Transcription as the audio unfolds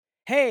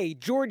Hey,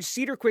 George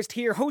Cedarquist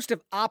here, host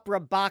of Opera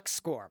Box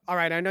Score. All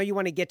right, I know you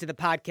want to get to the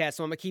podcast,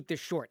 so I'm going to keep this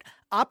short.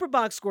 Opera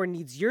Box Score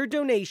needs your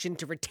donation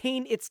to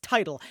retain its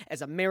title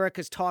as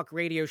America's talk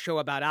radio show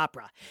about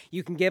opera.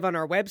 You can give on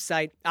our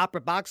website,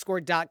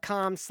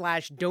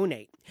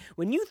 operaboxscore.com/donate.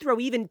 When you throw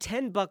even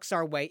 $10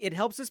 our way, it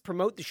helps us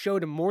promote the show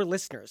to more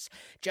listeners.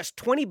 Just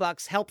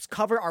 $20 helps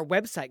cover our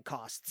website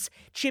costs.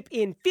 Chip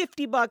in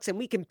 $50 and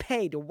we can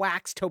pay to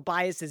wax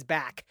Tobias's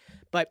back.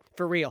 But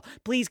for real,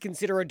 please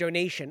consider a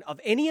donation of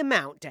any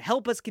amount to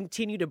help us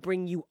continue to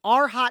bring you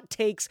our hot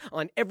takes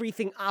on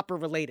everything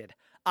opera-related.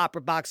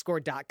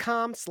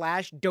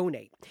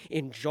 operaboxscore.com/donate.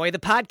 Enjoy the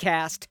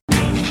podcast.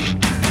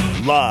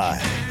 Live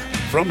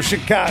from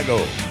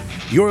Chicago,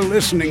 you're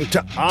listening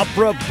to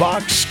Opera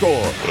Box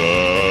Score.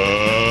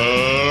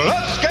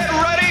 Let's get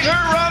ready to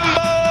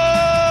rumble!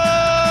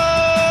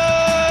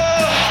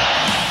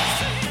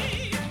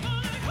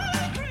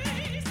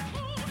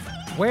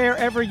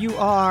 Wherever you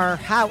are,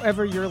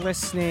 however you're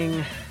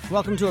listening,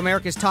 welcome to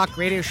America's talk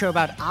radio show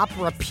about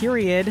opera,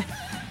 period.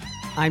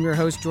 I'm your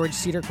host, George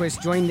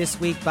Cedarquist, joined this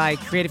week by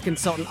creative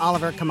consultant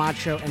Oliver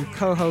Camacho and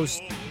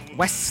co-host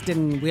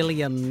Weston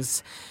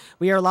Williams.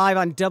 We are live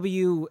on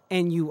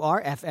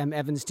WNUR FM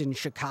Evanston,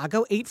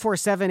 Chicago.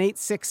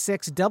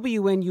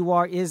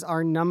 847-866-WNUR is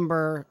our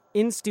number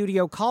in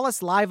studio. Call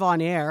us live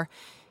on air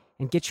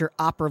and get your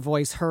opera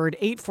voice heard.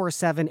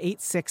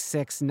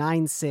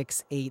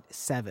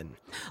 847-866-9687.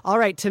 All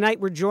right, tonight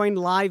we're joined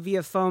live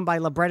via phone by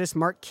librettist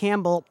Mark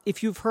Campbell.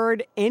 If you've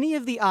heard any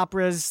of the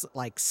operas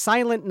like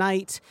Silent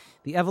Night,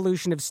 The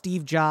Evolution of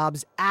Steve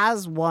Jobs,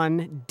 As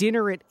One,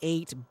 Dinner at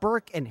 8,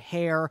 Burke and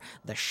Hare,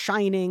 The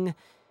Shining,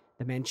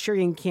 The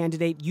Manchurian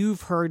Candidate,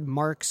 you've heard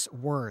Mark's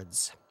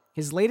words.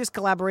 His latest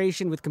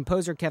collaboration with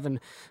composer Kevin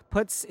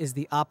Putz is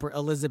the opera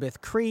Elizabeth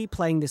Cree,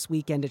 playing this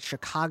weekend at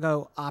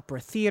Chicago Opera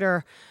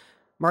Theater.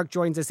 Mark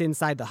joins us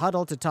inside the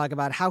huddle to talk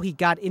about how he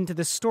got into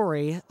the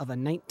story of a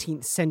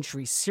 19th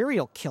century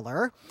serial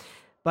killer.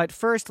 But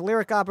first,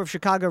 Lyric Opera of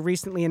Chicago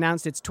recently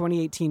announced its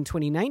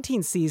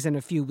 2018-2019 season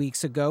a few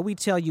weeks ago. We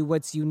tell you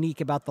what's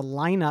unique about the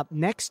lineup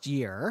next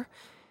year.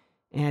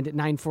 And at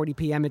 9:40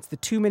 p.m., it's the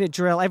 2-minute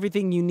drill,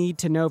 everything you need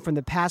to know from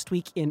the past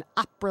week in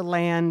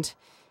Operaland,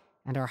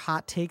 and our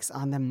hot takes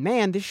on them.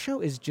 Man, this show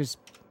is just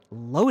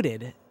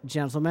loaded,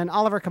 gentlemen.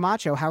 Oliver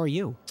Camacho, how are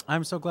you?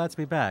 I'm so glad to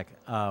be back.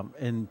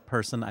 In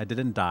person, I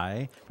didn't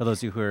die, for those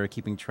of you who are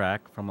keeping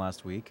track from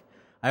last week.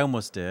 I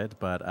almost did,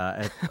 but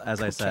as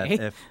I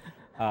said,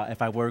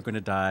 if I were going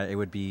to die, it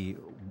would be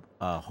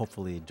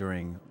hopefully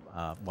during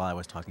while I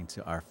was talking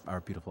to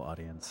our beautiful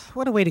audience.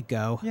 What a way to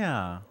go.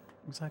 Yeah.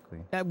 Exactly.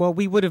 Well,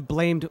 we would have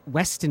blamed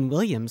Weston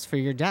Williams for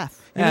your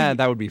death. Yeah,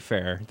 that would be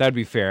fair. That'd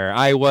be fair.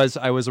 I was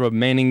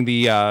manning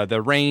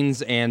the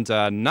reins and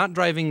not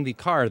driving the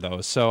car,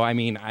 though. So, I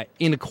mean,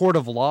 in a court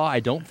of law, I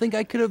don't think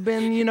I could have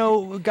been,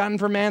 gotten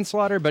for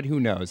manslaughter, but who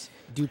knows?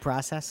 Due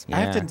process. Yeah. I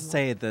have to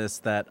say this,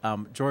 that,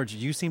 George,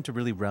 you seem to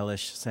really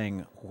relish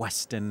saying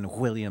Weston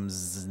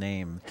Williams'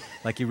 name.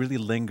 Like, you really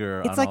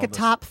linger on It's like a this.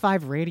 top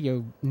 5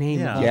 radio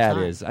name. Yeah, of all time.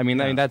 it is. I mean,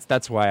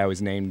 that's why I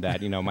was named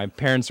that. My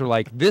parents were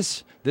like,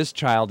 this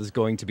child is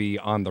going to be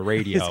on the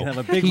radio. He's going to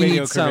have a big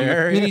radio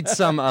career. He needs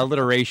some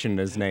alliteration in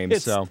his name.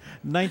 It's so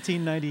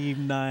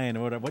 1999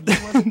 or whatever. What year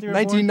was it?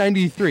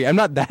 1993. I'm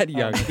not that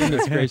young.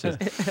 Goodness gracious.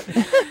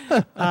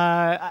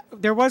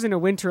 There wasn't a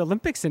Winter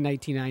Olympics in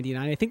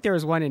 1999. I think there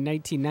was one in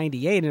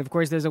 1998. And, of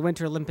course, there's a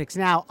Winter Olympics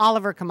now.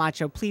 Oliver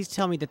Camacho, please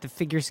tell me that the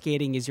figure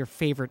skating is your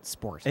favorite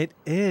sport. It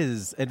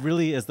is. It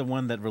really is the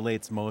one that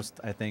relates most,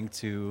 I think,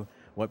 to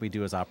what we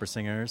do as opera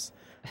singers.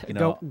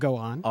 Go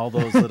on. All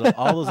those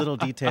little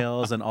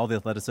details and all the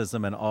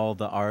athleticism and all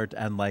the art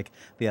and like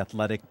the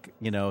athletic,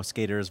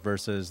 skaters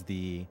versus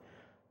the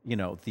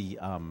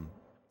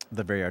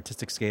very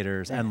artistic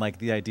skaters and like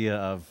the idea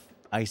of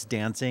ice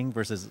dancing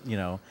versus,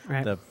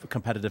 Right. the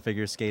competitive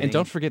figure skating. And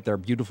don't forget their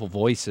beautiful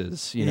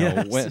voices.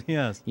 Yes,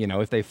 yes.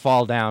 If they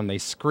fall down, they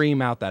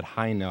scream out that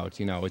high note.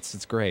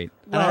 It's great.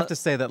 And I have to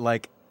say that,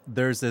 like,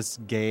 there's this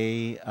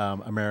gay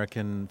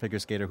American figure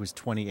skater who's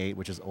 28,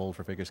 which is old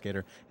for figure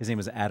skater. His name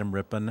is Adam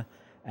Rippon,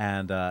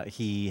 and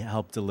he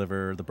helped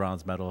deliver the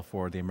bronze medal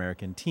for the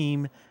American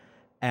team.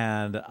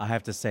 And I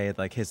have to say,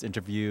 like, his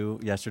interview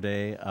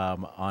yesterday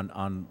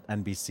on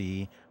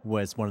NBC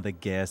was one of the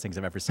gayest things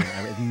I've ever seen.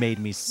 It made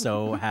me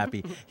so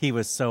happy. He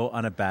was so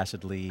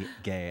unabashedly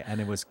gay, and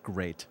it was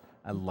great.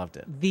 I loved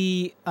it.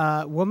 The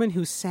woman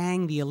who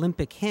sang the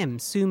Olympic hymn,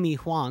 Su Mi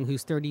Huang,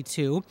 who's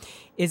 32,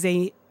 is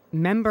a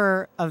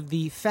member of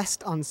the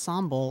Fest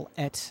Ensemble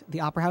at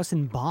the Opera House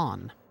in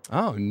Bonn.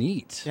 Oh,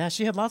 neat. Yeah,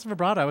 she had lots of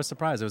vibrato. I was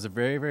surprised. It was a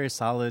very, very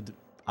solid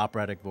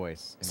operatic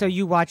voice. So did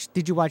you watch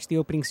the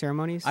opening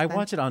ceremonies? I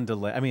watched it on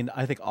delay. I mean,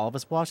 I think all of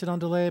us watched it on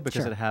delay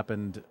because Sure. it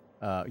happened,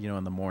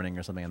 in the morning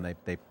or something, and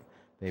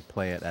they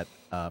play it at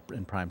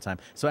in prime time.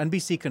 So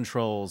NBC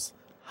controls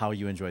how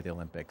you enjoy the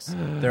Olympics.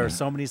 There are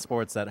so many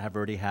sports that have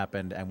already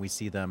happened, and we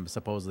see them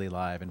supposedly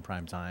live in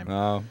prime time.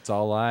 Oh, it's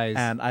all lies.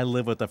 And I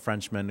live with a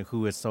Frenchman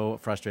who is so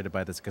frustrated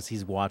by this because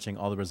he's watching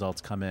all the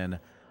results come in,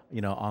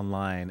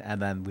 online,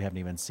 and then we haven't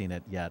even seen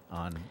it yet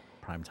on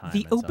prime time.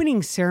 The and so-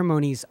 opening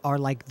ceremonies are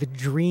like the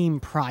dream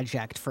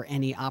project for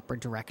any opera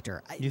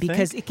director You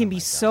because think? it can Oh be my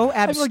so God. I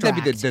feel abstract. like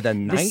that'd be the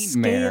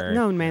Scale, nightmare.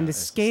 no, man, the it's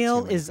just scale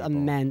too many is people.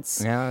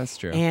 immense. Yeah, that's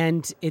true.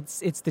 And it's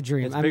the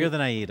dream. It's I bigger mean,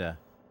 than Aida.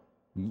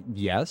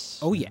 Yes.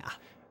 Oh yeah.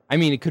 I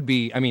mean, it could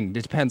be. I mean,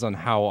 it depends on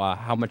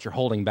how much you're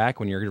holding back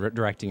when you're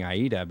directing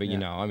Aida. But Yeah. you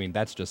know, I mean,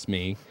 that's just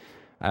me.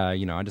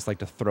 You know, I just like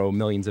to throw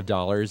millions of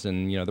dollars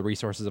and the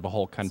resources of a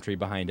whole country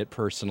behind it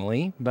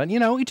personally. But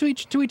to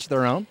each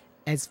their own.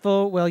 As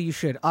full well you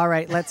should. All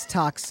right, let's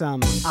talk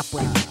some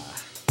opera.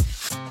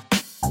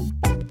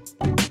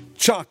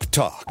 Chalk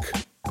Talk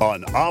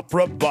on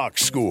Opera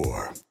Box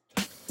Score.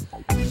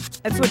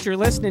 That's what you're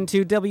listening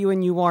to.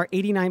 WNUR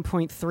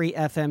 89.3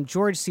 FM.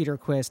 George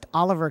Cedarquist,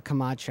 Oliver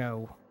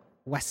Camacho,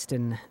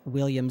 Weston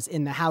Williams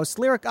in the house.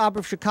 Lyric Opera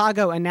of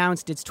Chicago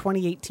announced its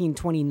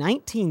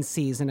 2018-2019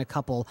 season a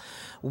couple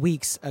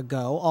weeks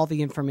ago. All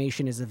the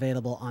information is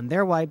available on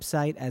their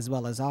website as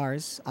well as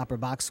ours,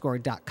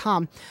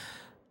 operaboxscore.com.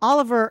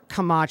 Oliver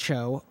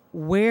Camacho,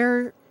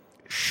 where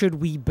should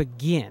we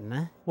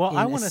begin Well, in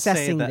I want to say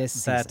assessing that, this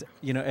season?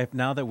 if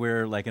now that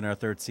we're like in our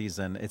third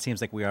season, it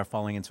seems like we are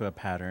falling into a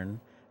pattern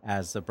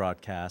as a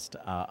broadcast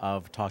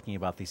of talking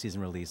about these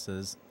season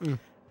releases.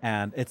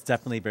 And it's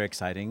definitely very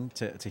exciting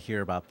to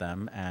hear about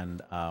them,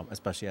 and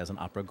especially as an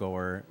opera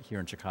goer here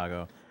in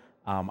Chicago,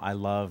 I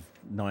love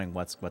knowing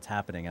what's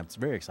happening. It's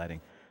very exciting.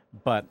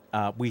 But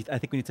I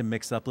think we need to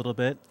mix it up a little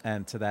bit,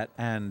 and to that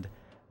end,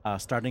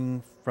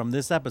 starting from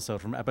this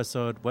episode,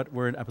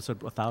 we're in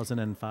episode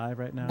 1005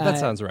 right now. That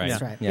sounds right.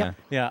 That's right. Yeah.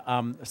 Yep.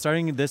 Yeah,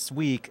 starting this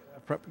week,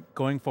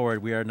 going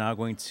forward, we are now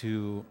going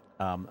to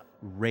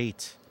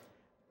rate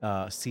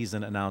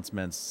season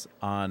announcements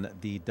on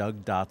the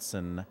Doug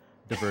Dotson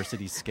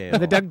diversity scale.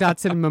 The Doug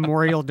Dotson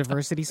Memorial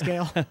Diversity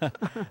Scale.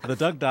 The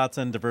Doug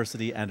Dotson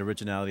diversity and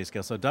originality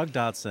scale. So Doug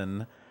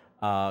Dotson,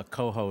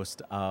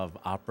 co-host of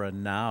Opera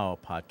Now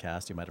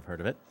podcast, you might have heard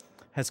of it,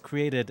 has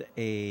created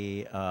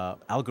a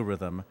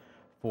algorithm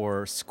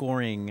for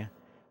scoring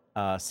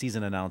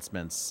season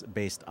announcements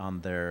based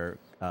on their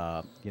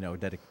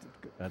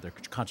their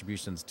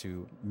contributions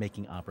to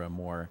making opera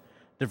more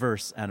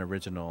diverse and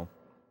original.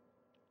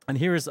 And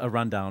here's a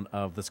rundown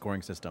of the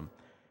scoring system.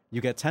 You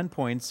get 10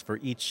 points for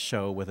each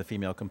show with a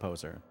female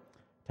composer,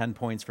 10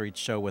 points for each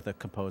show with a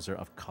composer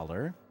of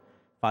color,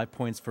 5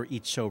 points for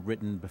each show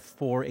written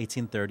before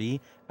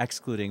 1830,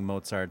 excluding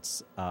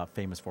Mozart's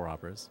famous four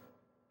operas,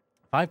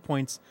 5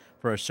 points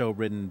for a show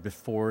written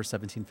before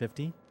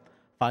 1750,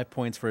 5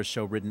 points for a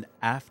show written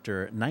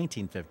after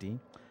 1950,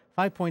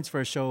 5 points for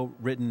a show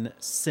written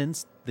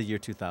since the year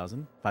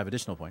 2000, 5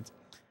 additional points,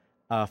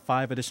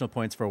 5 additional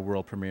points for a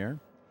world premiere,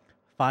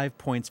 5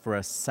 points for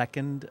a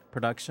second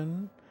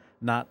production,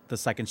 not the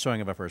second showing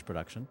of a first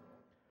production,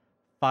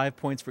 5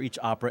 points for each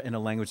opera in a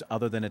language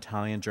other than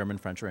Italian, German,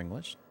 French, or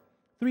English,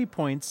 3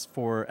 points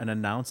for an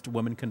announced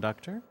woman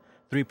conductor,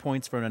 3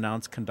 points for an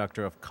announced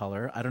conductor of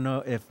color. I don't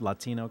know if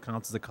Latino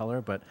counts as a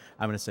color, but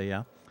I'm going to say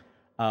yeah.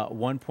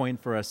 1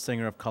 point for a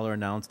singer of color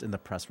announced in the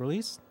press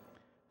release,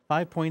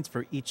 5 points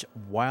for each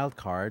wild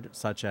card,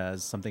 such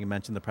as something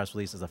mentioned in the press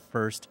release as a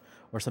first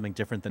or something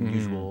different than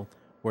usual,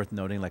 worth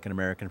noting, like an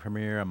American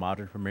premiere, a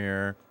modern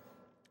premiere,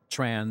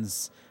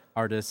 trans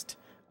artist,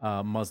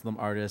 Muslim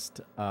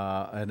artist,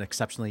 an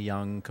exceptionally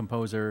young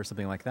composer,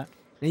 something like that.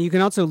 And you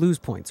can also lose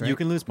points, right? You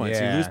can lose points.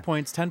 Yeah. You lose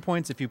points, 10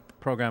 points if you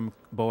program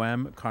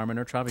Bohème, Carmen,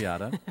 or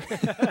Traviata.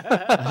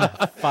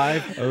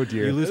 5. Oh,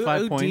 dear. You lose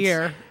 5 Oh, points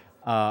dear.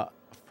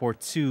 for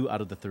 2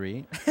 out of the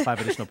 3.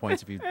 5 additional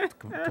points if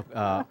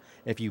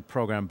you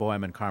program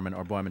Bohème and Carmen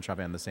or Bohème and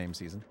Traviata in the same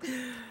season.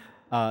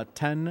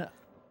 10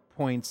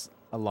 points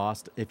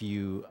lost if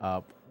you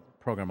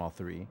program all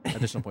 3.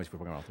 Additional points if you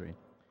program all 3.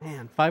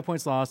 Man. 5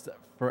 points lost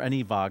for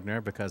any Wagner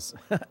because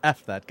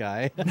F that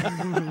guy.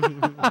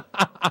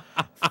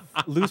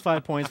 Lose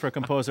 5 points for a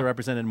composer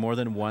represented more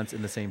than once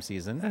in the same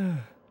season.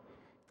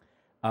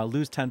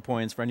 Lose 10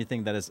 points for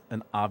anything that is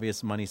an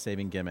obvious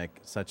money-saving gimmick,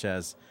 such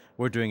as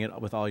we're doing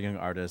it with all young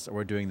artists, or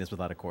we're doing this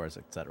without a chorus,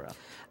 etc.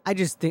 I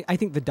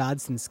think the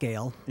Dodson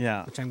scale,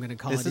 Yeah, which I'm going to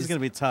call this it, is going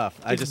to be tough.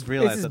 I just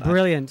realized is that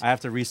brilliant. I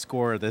have to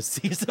rescore this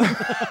season.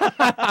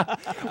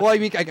 Well, I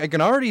mean, I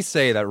can already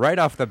say that right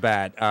off the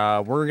bat,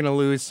 we're going to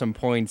lose some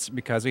points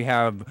because we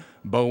have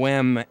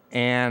Bohème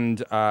and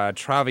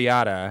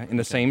Traviata in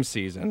the same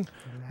season,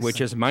 which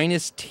is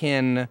minus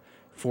 10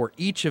 for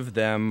each of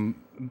them,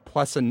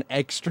 plus an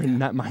extra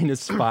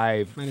minus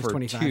 5 Minus for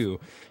 25. 2,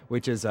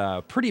 which is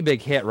a pretty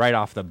big hit right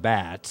off the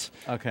bat.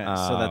 Okay,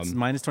 so that's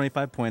minus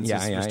 25 points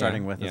we're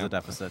starting with as a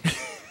deficit.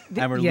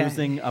 And we're Yeah.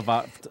 losing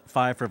about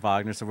 5 for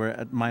Wagner, so we're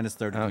at minus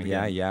 30. Oh, to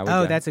yeah, begin. yeah.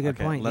 Oh, that's a good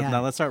point. Yeah.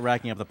 Now let's start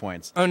racking up the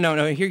points. Oh,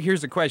 no.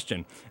 Here's the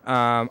question.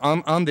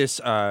 On this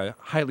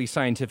highly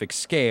scientific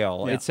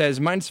scale, Yeah. it says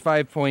minus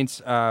 5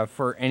 points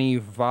for any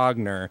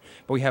Wagner,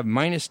 but we have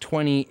minus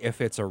 20 if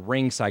it's a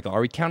ring cycle.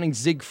 Are we counting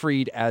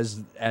Siegfried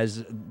as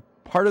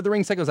part of the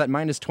ring cycle? Is that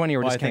minus 20 or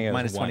Well, I just think counting it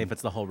minus as 20 one? if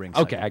it's the whole ring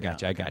Okay, cycle.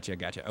 I got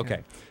you. Okay.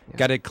 Yeah.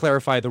 Got to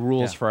clarify the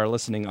rules Yeah. for our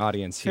listening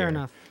audience here. Fair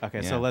enough.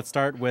 Okay, Yeah. so let's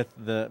start with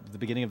the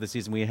beginning of the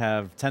season. We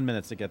have 10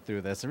 minutes to get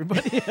through this,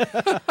 everybody.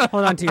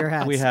 Hold on to your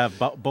hats. We have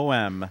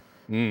Bohème,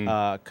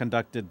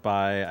 conducted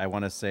by, I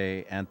want to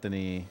say,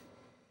 Anthony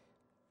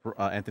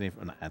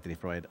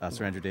Freud,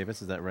 Sir Andrew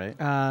Davis. Is that right?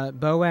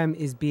 Bohème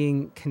is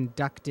being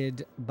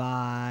conducted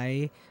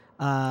by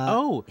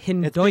Hindoyan.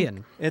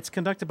 Hindoyan. It's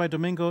conducted by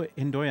Domingo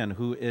Hindoyan,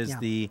 who is Yeah.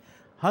 the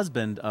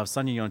husband of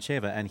Sonia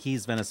Yoncheva, and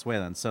he's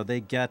Venezuelan. So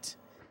they get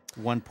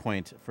 1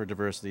 point for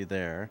diversity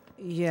there.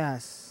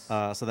 Yes.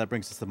 So that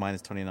brings us to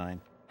minus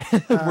 29.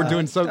 we're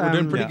doing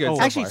pretty yeah. good. Oh,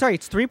 so Actually, far. sorry,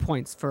 it's 3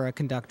 points for a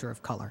conductor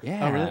of color.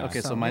 Yeah. Oh, really?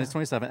 Okay, so So, minus yeah.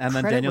 27. And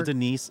then Credit Daniel where-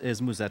 Denise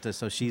is Musetta,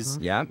 so she's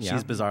Yeah.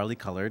 she's bizarrely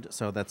colored,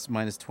 so that's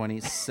minus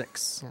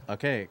 26. Yeah.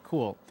 Okay,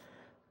 cool.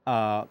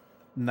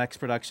 Next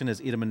production is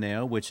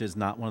Idomeneo, which is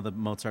not one of the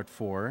Mozart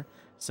 4,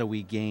 so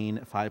we gain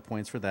 5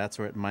 points for that,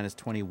 so we're at minus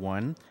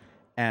 21.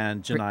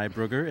 And Janai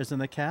Brugger is in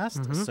the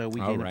cast, so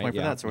we Oh, gain a right, point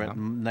for yeah, that, so we're at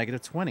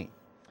negative 20.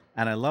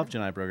 And I love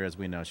Janai Brugger, as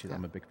we know.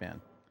 I'm a big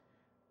fan.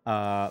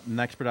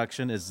 Next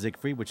production is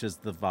Siegfried, which is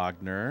the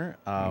Wagner,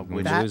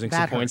 which We're losing some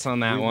that points hurt. on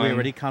that we one.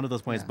 already counted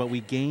those points, but we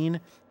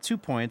gain 2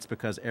 points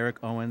because Eric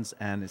Owens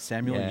and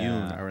Samuel Yeah.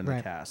 Yoon are in the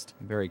Right. cast.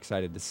 I'm very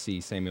excited to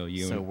see Samuel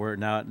Yoon. So we're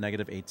now at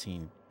negative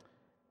 18.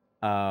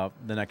 The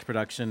next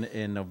production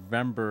in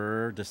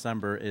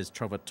December is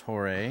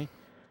Trovatore.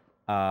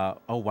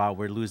 Oh wow,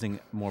 we're losing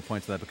more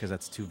points to that because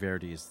that's two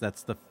Verdis.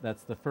 That's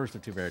the first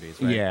of two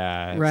Verdis, right?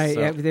 Yeah. Right. So-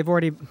 Yeah, they've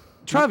already.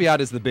 Traviata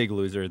is the big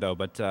loser, though,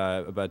 but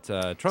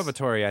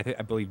Trovatore,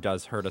 I believe,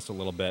 does hurt us a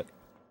little bit.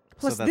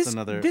 Plus, that's this,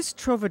 another- this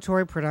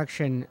Trovatore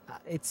production,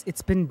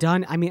 it's been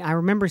done. I mean, I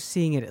remember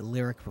seeing it at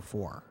Lyric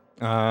before.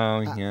 Oh,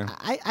 yeah.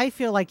 I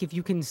feel like if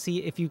you can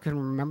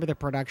remember the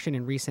production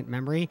in recent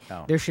memory,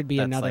 Oh, there should be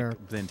that's another.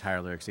 like the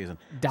entire lyric season.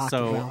 doc as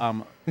So,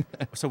 well.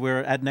 so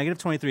we're at negative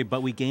 23,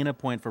 but we gain a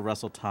point for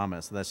Russell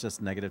Thomas. So that's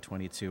just negative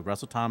 22.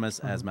 Russell Thomas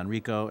as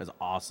Manrico is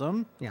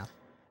awesome. Yeah.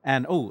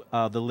 And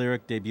the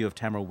lyric debut of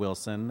Tamara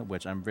Wilson,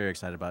 which I'm very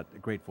excited about,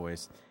 great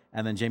voice.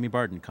 And then Jamie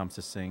Barden comes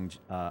to sing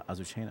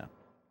Azucena.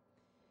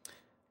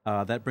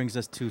 That brings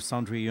us to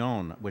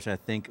Cendrillon, which I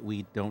think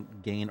we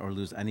don't gain or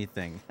lose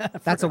anything.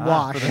 That's a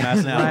wash. For the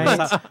Massenad,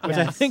 Right. which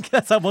I Yes. think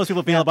that's how most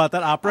people feel about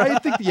that opera. I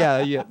think,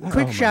 yeah. Quick Oh,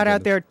 my shout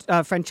out goodness.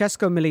 there.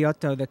 Francesco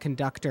Miliotto, the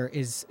conductor,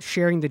 is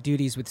sharing the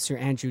duties with Sir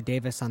Andrew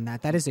Davis on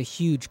that. That is a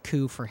huge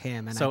coup for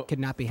him, and I could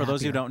not be for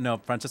those who happier. don't know,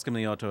 Francesco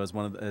Miliotto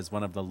is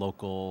one of the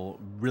local,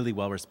 really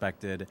well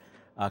respected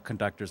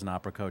conductors and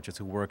opera coaches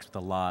who works with a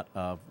lot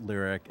of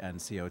Lyric and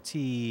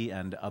COT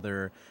and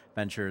other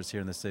ventures here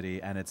in the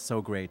city, and it's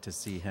so great to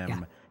see him Yeah.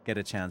 get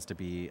a chance to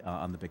be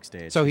on the big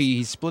stage. So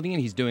he's splitting it.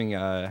 He's doing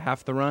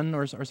half the run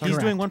or something? he's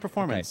doing Correct. one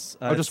performance.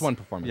 Okay. Just it's- one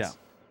performance. Yeah,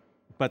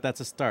 but that's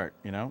a start.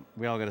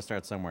 We all got to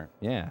start somewhere.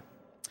 Yeah.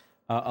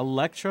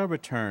 Electra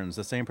returns,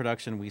 the same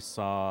production we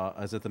saw.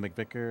 Is it the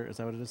McVicker? Is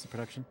that what it is? The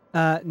production?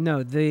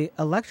 No, the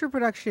Electra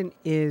production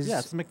is. Yeah,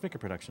 it's the McVicker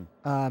production.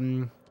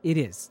 It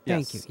is.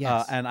 Thank you.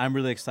 Yes. And I'm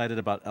really excited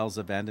about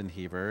Elsa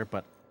Vandenhever,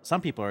 but some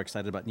people are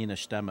excited about Nina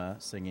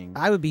Stemme singing.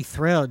 I would be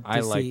thrilled to I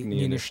like see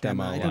Nina Nina Stemme Stemme.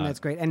 a I think lot. that's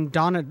great. And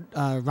Donna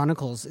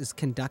Runnacles is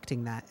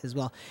conducting that as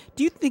well.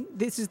 Do you think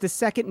this is the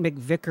second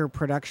McVicker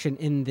production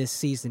in this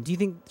season? Do you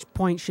think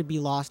points should be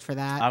lost for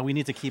that? We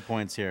need to keep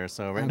points here,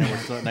 so right now we're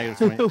still at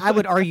negative 20. I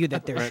would argue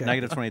that there We're at should.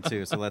 negative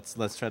 22, so let's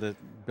try to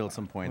build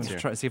some points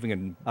Let's here. try see if we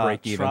can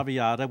break even.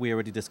 Traviata, we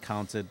already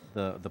discounted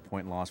the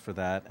point loss for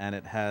that, and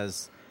it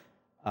has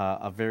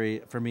a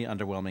very, for me,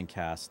 underwhelming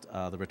cast.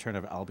 The return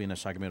of Albina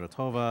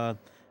Shagamirotova,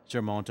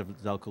 Germont of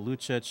Zelko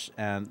Lucic,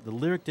 and the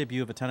lyric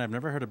debut of a tenor I've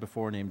never heard of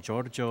before named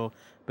Giorgio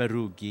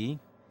Berughi.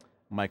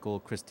 Michael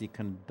Christie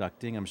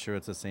conducting. I'm sure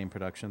it's the same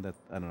production. That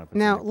I don't know. If it's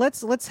Now the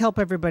same. let's help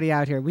everybody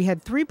out here. We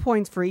had 3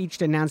 points for each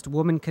announced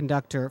woman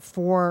conductor.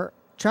 For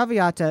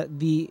Traviata,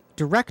 the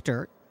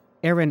director,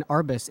 Erin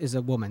Arbus, is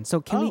a woman. So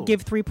can we Oh.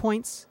 give 3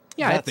 points?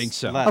 Yeah, I Let's- think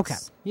so. let's. Okay.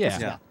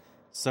 Yeah.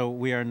 So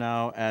we are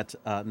now at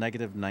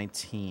negative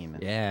 19.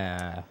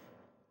 Yeah.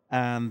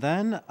 And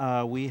then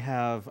we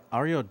have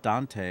Ario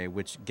Dante,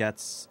 which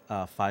gets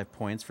 5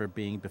 points for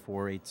being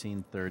before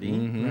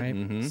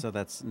 1830. Right. So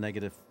that's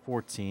negative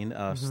 14,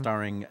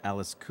 starring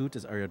Alice Coote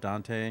as Ario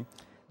Dante.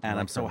 And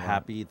I'm so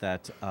happy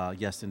that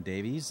Yeston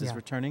Davies is Yeah.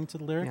 returning to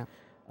the lyric Yeah.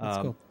 That's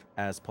cool.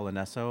 as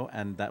Poloneso,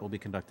 and that will be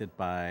conducted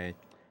by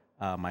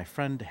my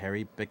friend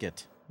Harry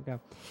Bickett. Okay.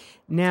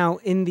 Now,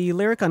 in the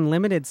Lyric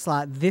Unlimited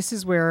slot, this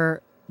is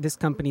where this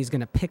company is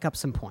going to pick up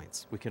some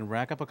points. We can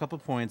rack up a couple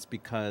points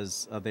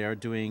because they are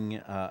doing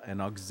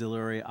an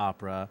auxiliary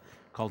opera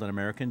called An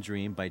American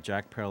Dream by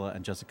Jack Perla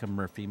and Jessica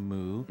Murphy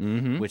Moo,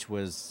 which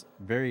was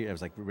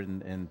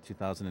written in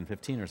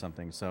 2015 or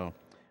something. So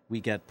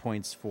we get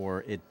points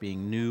for it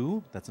being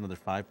new. That's another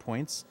 5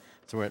 points.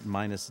 So we're at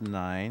minus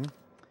 9.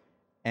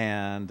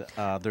 And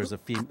there's a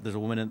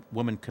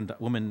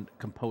woman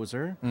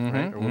composer,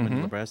 right? Or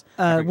woman librettist.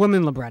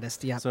 Woman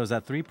librettist, yeah. So is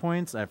that 3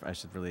 points? I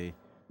should really.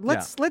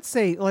 let's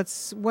say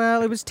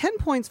well, it was 10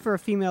 points for a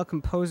female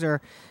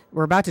composer.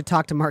 We're about to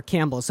talk to Mark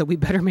Campbell, so we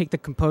better make the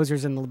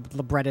composers and the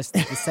librettists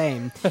the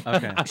same.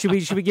 Okay. Should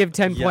we give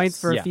 10 Yes. points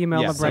for a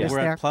female Yes. librettist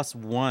We're there? at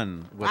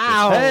 +1 with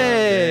Wow. this.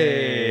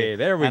 Hey,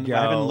 there we And go.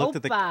 I haven't looked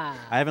at Opa.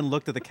 I haven't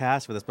looked at the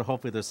cast for this, but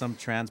hopefully there's some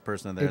trans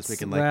person in there so we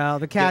can well,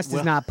 the cast get-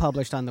 is not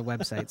published on the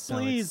website, so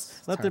Please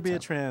it's let there hard be a to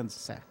trans.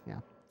 say, yeah.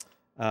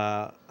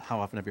 How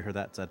often have you heard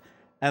that said?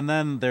 And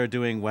then they're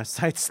doing West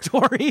Side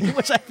Story,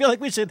 which I feel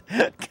like we should.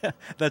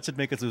 That should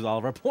make us lose all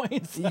of our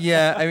points.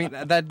 Yeah, I mean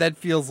that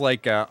feels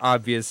like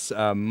obvious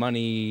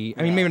money.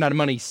 I mean, maybe not a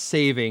money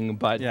saving,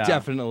 but Yeah.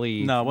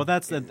 definitely. No, well,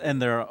 that's in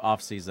their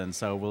off season,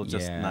 so we'll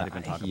just Yeah, not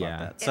even talk yeah. about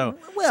that. So,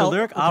 well,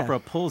 Lyric okay. Opera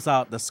pulls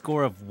out the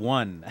score of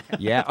 1.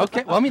 Yeah.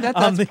 Okay. Well, I mean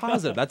that's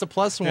positive. That's a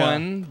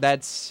 +1.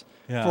 That's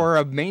Yeah. for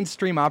a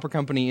mainstream opera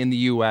company in the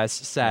U.S.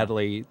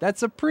 Sadly,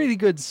 that's a pretty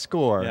good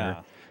score.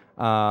 Yeah.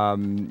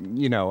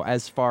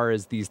 As far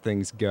as these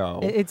things go.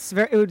 It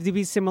would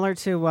be similar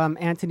to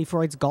Anthony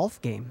Freud's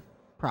golf game,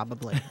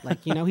 probably.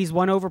 He's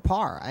one over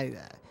par.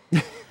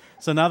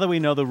 So now that we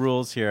know the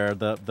rules here,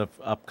 the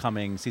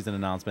upcoming season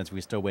announcements,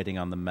 we're still waiting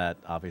on the Met,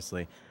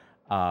 obviously.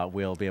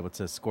 We'll be able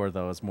to score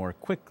those more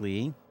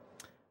quickly.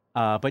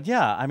 But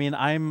yeah, I mean,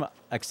 I'm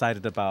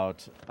excited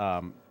about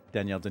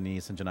Danielle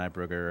Denise and Janai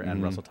Brugger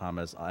and Russell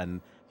Thomas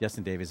and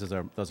Yestin Davies.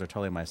 Those are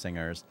totally my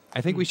singers.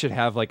 I think we should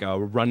have like a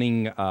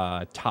running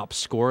top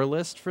score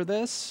list for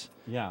this.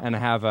 Yeah. And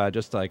have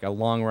just like a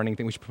long running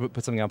thing. We should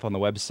put something up on the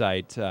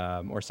website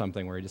or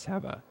something where you just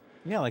have a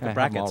Like a have them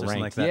brackets all or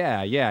something like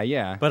ranked. that.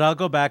 Yeah. But I'll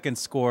go back and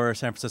score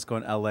San Francisco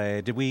and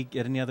LA. Did we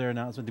get any other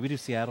announcement? Did we do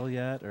Seattle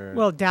yet? Or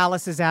Well,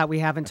 Dallas is out. We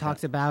haven't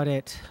talked about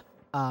it.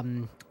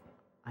 I'm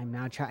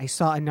now I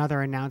saw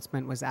another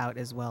announcement was out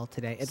as well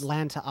today.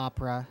 Atlanta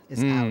Opera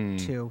is out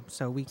too,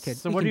 so we could.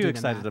 So we what can are you do the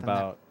excited math on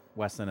about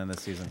Weston in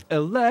this season?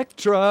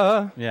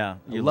 Electra. Yeah,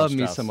 I you love me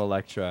Strauss. some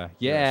Electra.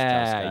 You're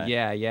a Strauss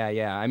Yeah.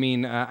 guy. I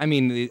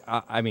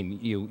mean,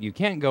 you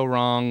can't go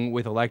wrong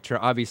with Electra.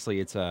 Obviously,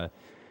 it's a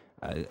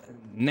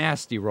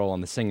nasty role on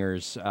the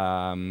singers,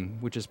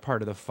 which is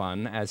part of the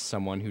fun as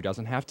someone who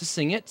doesn't have to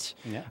sing it.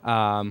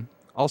 Yeah.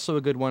 Also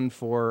a good one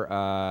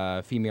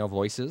for female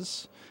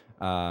voices,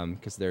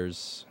 because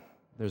there's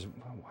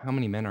how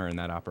many men are in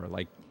that opera?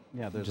 Like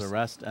Yeah, there's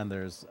Arrest and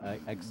there's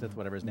Exit,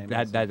 whatever his name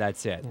is.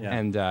 that's it. Yeah.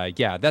 And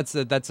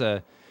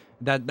that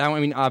one, I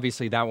mean,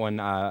 obviously that one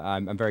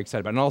I'm very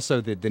excited about. And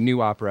also the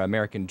new opera,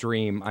 American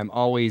Dream, I'm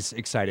always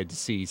excited to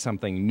see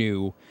something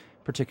new,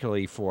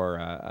 particularly for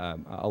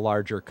a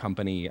larger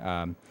company.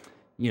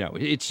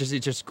 It's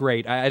just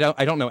great. I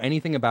don't know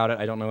anything about it.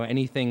 I don't know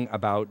anything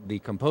about the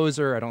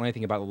composer. I don't know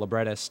anything about the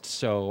librettist.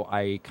 So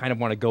I kind of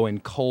want to go in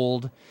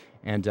cold,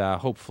 and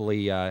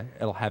hopefully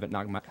it'll have it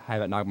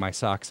knock my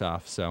socks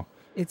off. So.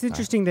 It's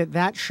interesting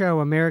that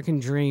show,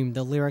 American Dream,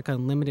 the Lyric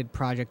Unlimited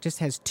project, just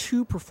has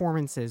 2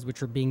 performances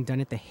which are being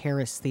done at the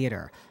Harris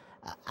Theater.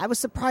 I was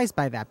surprised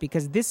by that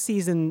because this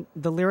season,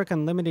 the Lyric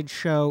Unlimited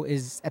show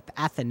is at the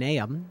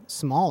Athenaeum,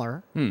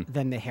 smaller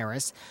than the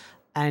Harris,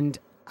 and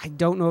I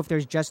don't know if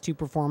there's just 2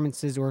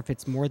 performances or if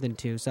it's more than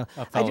 2. So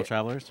Fellow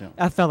Travelers?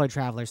 Yeah. Fellow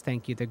Travelers,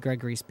 thank you, the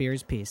Gregory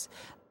Spears piece.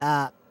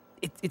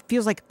 It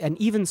feels like an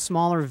even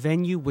smaller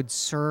venue would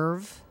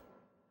serve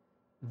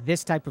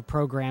this type of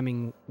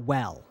programming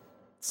well.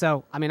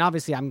 So, I mean,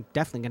 obviously, I'm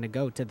definitely going to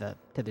go to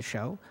the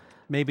show.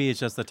 Maybe it's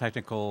just the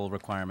technical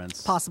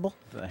requirements. Possible.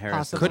 The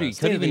Harris Possible. is a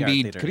state-of-the-art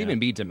theater, Could yeah. even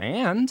be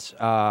demand.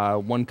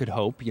 One could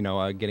hope,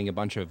 getting a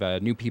bunch of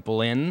new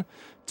people in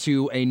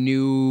to a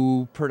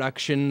new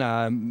production.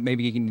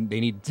 Maybe they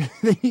need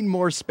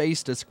more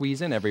space to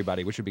squeeze in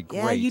everybody, which would be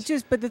great. Yeah,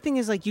 but the thing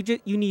is, like,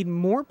 you need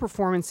more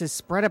performances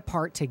spread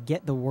apart to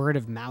get the word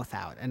of mouth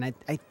out. And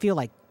I feel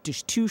like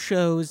just 2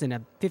 shows in a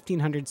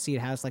 1,500 seat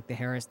house like the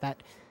Harris,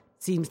 that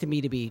seems to me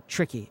to be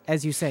tricky.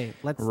 As you say,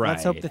 let's hope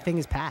Right. the thing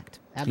is packed.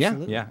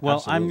 Absolutely. Yeah. Well,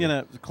 absolutely. I'm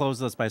going to close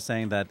this by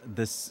saying that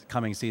this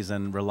coming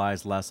season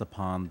relies less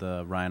upon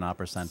the Ryan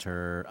Opera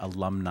Center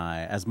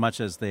alumni, as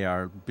much as they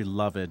are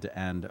beloved,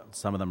 and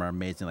some of them are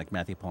amazing, like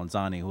Matthew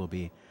Polenzani, who will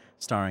be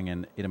starring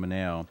in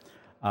Idomeneo.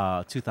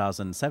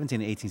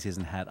 2017-18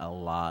 season had a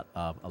lot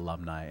of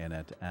alumni in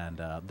it, and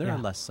there Yeah. are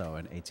less so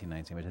in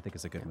 18-19, which I think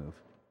is a good move.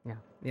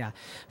 Yeah.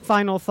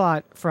 Final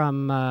thought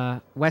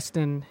from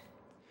Weston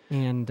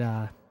and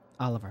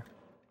Oliver.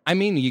 I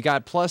mean, you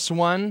got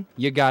 +1.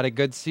 You got a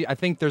good see. I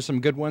think there's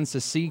some good ones to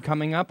see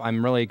coming up.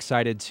 I'm really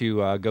excited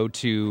to go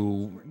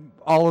to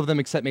all of them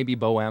except maybe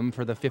Bohème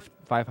for the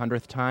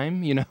 500th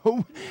time.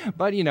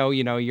 But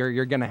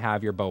you're going to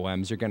have your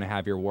Bohèmes. You're going to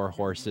have your War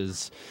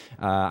Horses.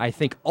 I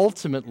think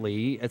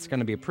ultimately it's going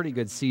to be a pretty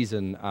good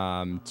season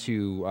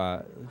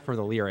for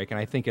the Lyric, and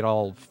I think it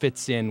all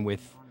fits in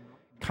with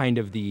kind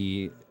of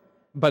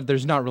but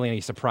there's not really any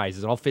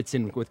surprises. It all fits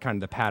in with kind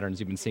of the patterns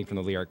you've been seeing from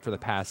the Lyric for the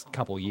past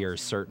couple years,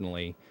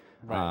 certainly.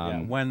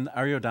 Right. When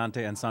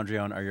Ariodante and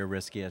Cendrillon are your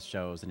riskiest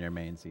shows in your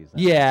main season.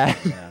 Yeah.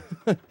 Yeah.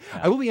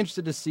 I will be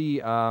interested to see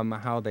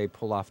how they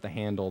pull off the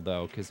handle,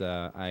 though, because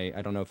I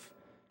don't know if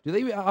Do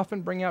they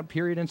often bring out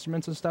period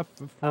instruments and stuff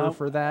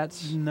for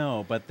that?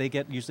 No, but they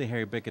get usually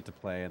Harry Bickett to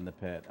play in the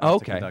pit. Oh, To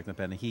okay. conduct the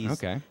pit.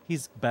 And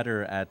he's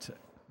better at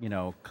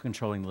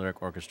controlling the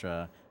lyric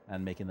orchestra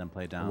and making them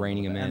play down,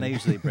 reining them in. And they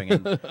usually bring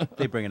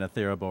in a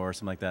theorbo or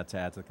something like that to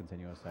add to the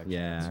continuous section.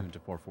 Yeah. Tune to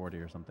 440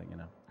 or something.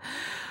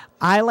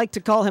 I like to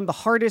call him the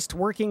hardest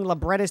working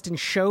librettist in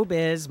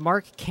showbiz.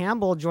 Mark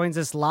Campbell joins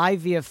us live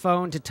via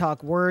phone to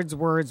talk words.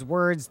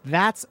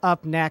 That's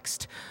up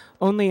next,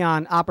 only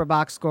on Opera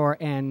Box Score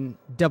and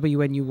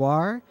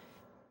WNUR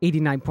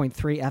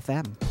 89.3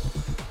 FM.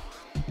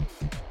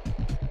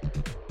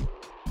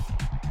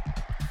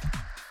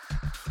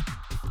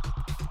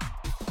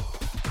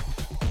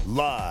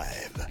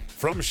 Live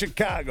from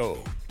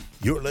Chicago,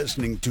 you're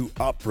listening to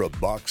Opera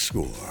Box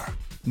Score.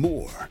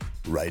 More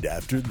right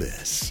after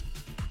this.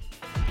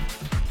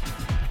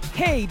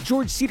 Hey,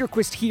 George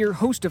Cedarquist here,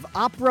 host of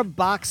Opera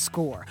Box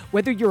Score.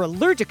 Whether you're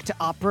allergic to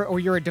opera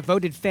or you're a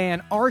devoted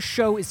fan, our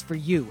show is for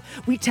you.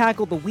 We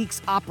tackle the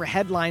week's opera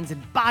headlines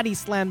and body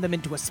slam them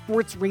into a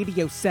sports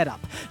radio setup.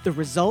 The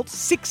result,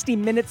 60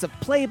 minutes of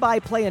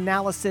play-by-play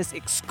analysis,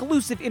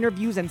 exclusive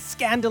interviews, and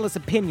scandalous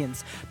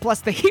opinions, plus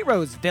the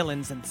heroes,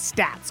 villains, and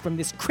stats from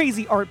this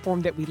crazy art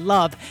form that we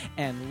love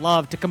and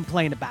love to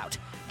complain about.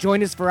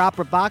 Join us for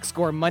Opera Box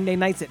Score Monday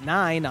nights at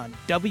 9 on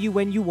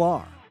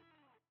WNUR.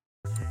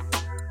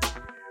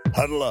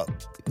 Huddle up.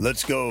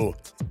 Let's go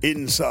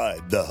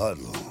inside the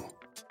huddle.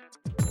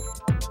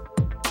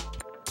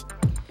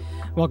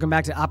 Welcome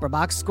back to Opera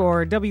Box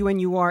Score,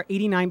 WNUR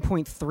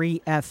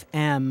 89.3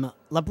 FM.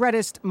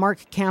 Librettist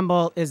Mark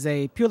Campbell is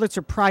a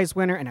Pulitzer Prize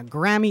winner and a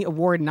Grammy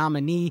Award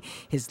nominee.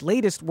 His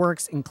latest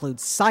works include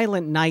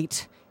Silent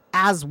Night,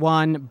 As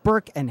One,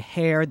 Burke and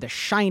Hare, The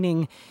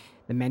Shining,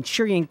 The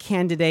Manchurian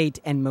Candidate,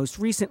 and most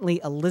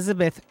recently,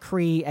 Elizabeth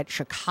Cree at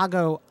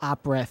Chicago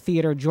Opera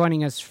Theater,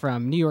 joining us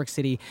from New York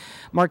City.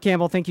 Mark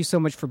Campbell, thank you so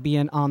much for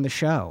being on the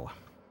show.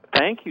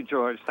 Thank you,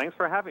 George. Thanks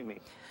for having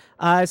me.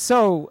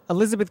 So,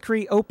 Elizabeth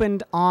Cree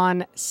opened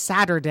on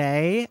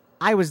Saturday.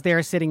 I was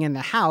there sitting in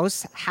the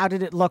house. How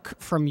did it look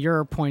from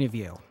your point of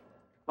view?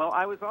 Well,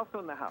 I was also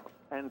in the house,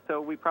 and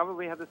so we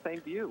probably had the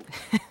same view.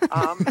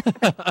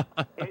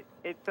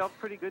 It felt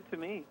pretty good to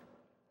me.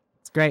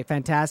 It's great,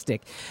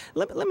 fantastic.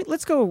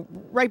 Let's go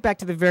right back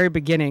to the very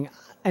beginning.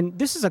 And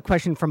this is a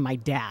question from my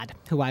dad,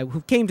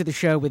 who came to the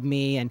show with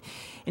me, and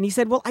he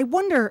said, "Well, I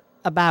wonder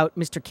about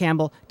Mr.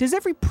 Campbell. Does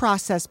every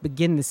process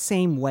begin the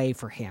same way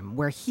for him,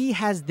 where he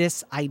has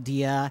this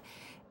idea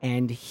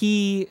and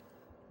he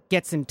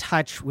gets in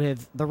touch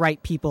with the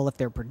right people, if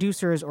they're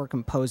producers or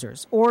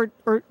composers, or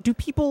do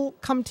people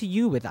come to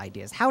you with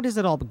ideas? How does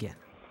it all begin?"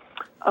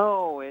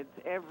 Oh, it's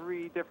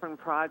every different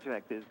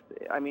project is.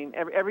 I mean,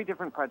 every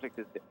different project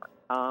is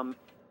different.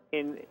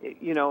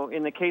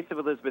 In the case of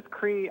Elizabeth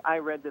Cree, I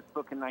read this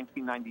book in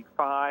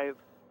 1995.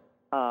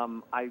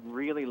 I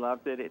really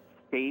loved it. It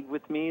stayed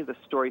with me. The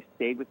story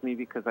stayed with me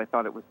because I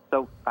thought it was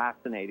so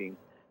fascinating.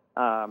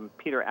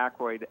 Peter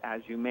Ackroyd,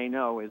 as you may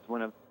know, is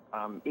one of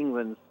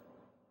England's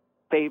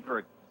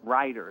favorite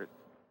writers.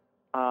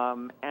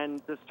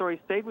 And the story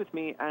stayed with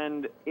me.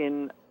 And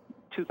in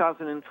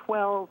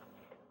 2012,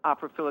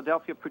 Opera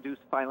Philadelphia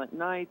produced Silent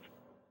Night.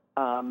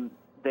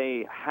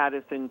 They had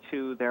us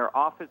into their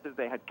offices.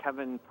 They had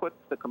Kevin Putz,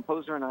 the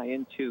composer, and I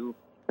into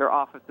their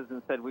offices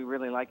and said, "We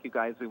really like you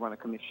guys. We want to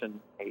commission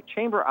a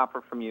chamber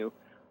opera from you."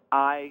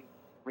 I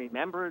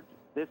remembered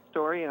this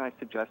story and I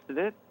suggested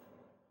it,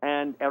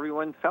 and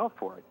everyone fell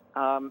for it.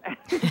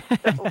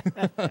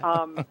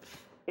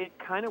 It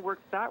kind of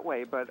works that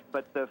way. But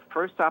the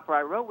first opera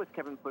I wrote with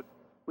Kevin Putz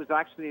was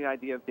actually the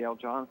idea of Dale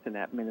Johnson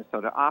at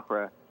Minnesota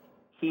Opera.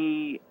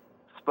 He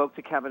spoke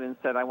to Kevin and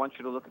said, "I want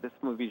you to look at this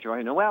movie,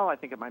 Joy Noel. I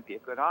think it might be a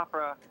good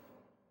opera."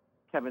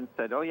 Kevin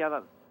said, "Oh, yeah,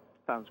 that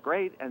sounds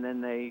great." And then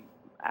they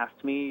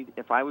asked me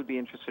if I would be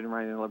interested in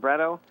writing a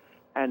libretto.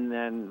 And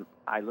then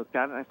I looked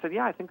at it and I said,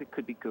 "Yeah, I think it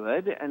could be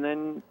good." And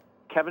then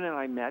Kevin and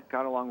I met,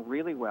 got along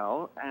really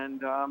well.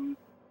 And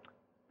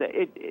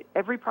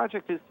every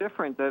project is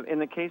different. In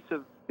the case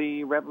of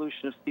The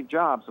Revolution of Steve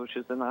Jobs, which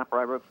is an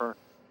opera I wrote for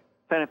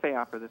Santa Fe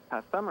Opera this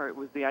past summer, it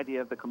was the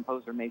idea of the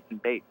composer Mason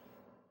Bates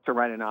to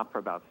write an opera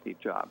about Steve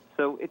Jobs.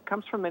 So it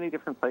comes from many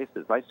different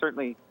places. I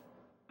certainly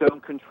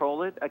don't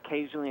control it.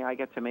 Occasionally I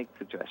get to make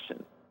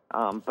suggestions,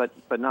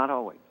 but not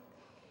always.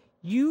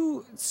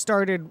 You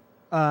started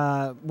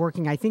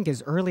working, I think,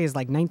 as early as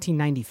like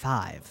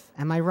 1995.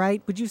 Am I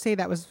right? Would you say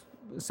that was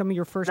some of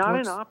your first works? Not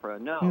in opera,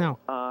 no.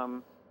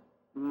 No.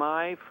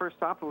 My first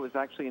opera was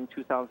actually in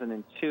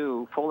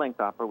 2002.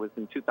 Full-length opera was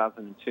in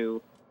 2002,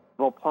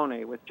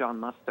 Volpone with John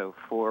Musto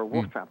for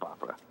Wolf Trap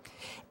Opera.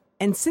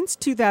 And since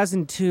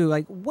 2002,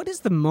 like, what has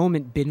the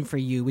moment been for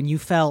you when you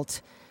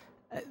felt,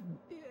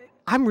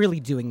 I'm really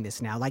doing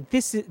this now? Like,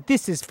 this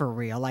is for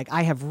real. Like,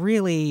 I have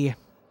really...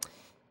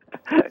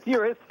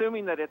 You're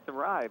assuming that it's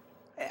arrived.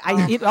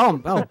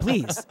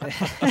 Please.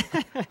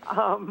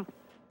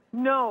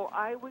 No,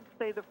 I would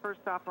say the first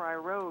opera I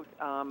wrote,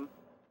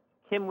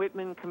 Kim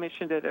Whitman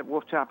commissioned it at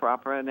Wolf Trap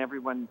Opera, and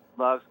everyone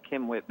loves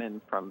Kim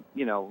Whitman from,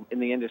 in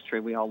the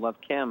industry. We all love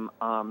Kim.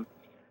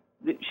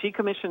 she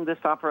commissioned this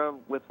opera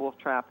with Wolf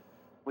Trap,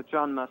 with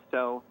John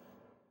Musto.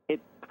 It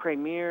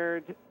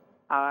premiered.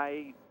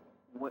 I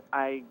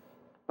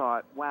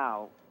thought,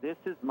 wow, this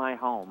is my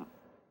home.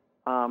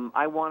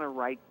 I want to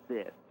write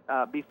this.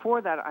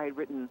 Before that, I had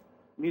written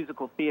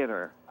musical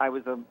theater. I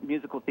was a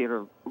musical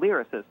theater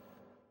lyricist,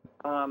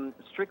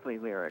 strictly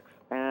lyrics.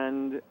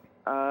 And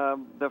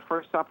the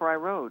first opera I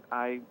wrote,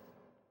 I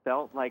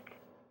felt like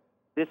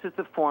this is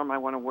the form I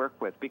want to work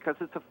with because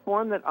it's a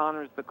form that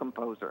honors the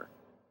composer.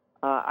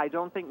 I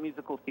don't think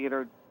musical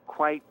theater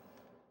quite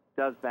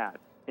does that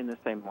in the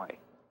same way.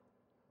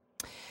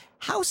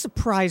 How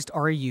surprised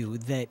are you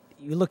that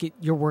you look at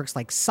your works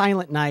like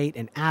Silent Night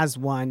and As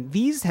One?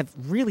 These have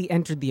really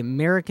entered the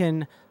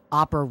American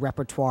opera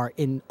repertoire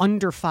in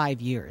under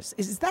 5 years.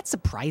 Is that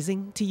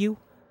surprising to you?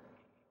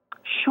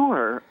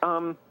 Sure.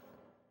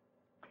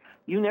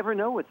 You never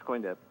know what's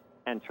going to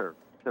enter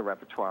the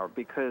repertoire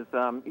because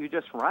you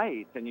just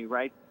write, and you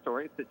write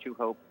stories that you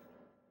hope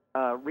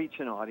reach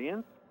an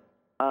audience.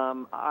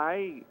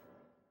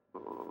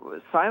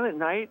 Silent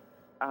Night,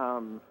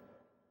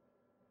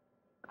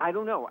 I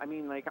don't know. I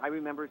mean, like, I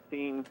remember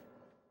seeing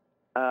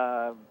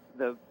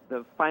the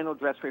final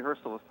dress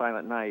rehearsal of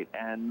Silent Night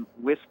and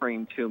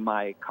whispering to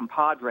my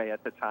compadre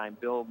at the time,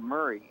 Bill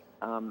Murray,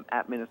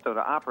 at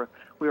Minnesota Opera.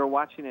 We were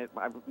watching it.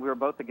 We were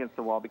both against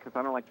the wall because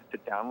I don't like to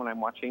sit down when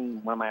I'm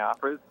watching one of my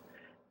operas.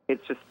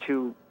 It's just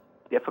too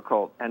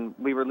difficult. And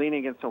we were leaning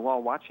against the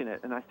wall watching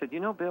it. And I said,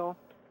 Bill,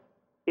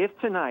 if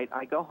tonight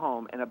I go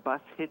home and a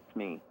bus hits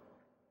me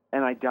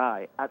and I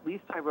die, at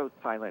least I wrote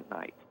Silent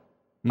Night.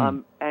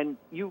 And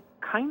you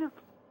kind of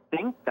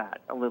think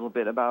that a little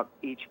bit about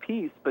each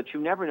piece, but you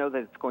never know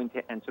that it's going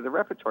to enter the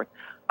repertoire.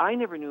 I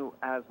never knew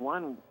As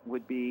One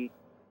would be,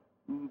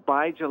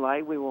 by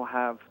July, we will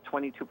have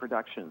 22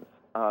 productions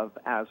of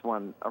As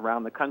One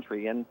around the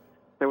country. And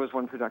there was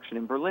one production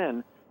in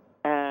Berlin.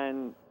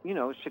 And,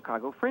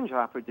 Chicago Fringe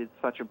Opera did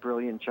such a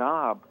brilliant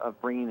job of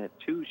bringing it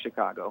to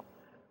Chicago.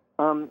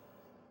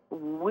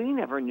 We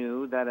never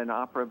knew that an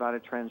opera about a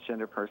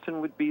transgender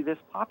person would be this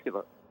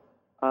popular.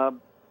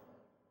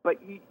 But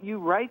you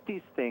write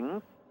these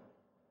things.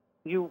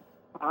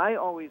 I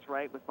always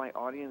write with my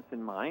audience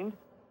in mind.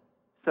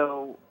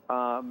 So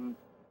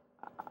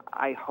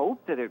I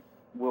hope that it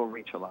will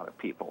reach a lot of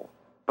people.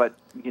 But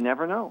you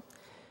never know.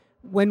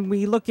 When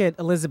we look at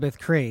Elizabeth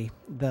Cree,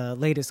 the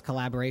latest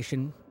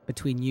collaboration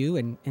between you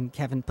and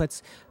Kevin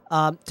Putz,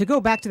 to go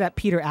back to that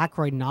Peter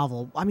Ackroyd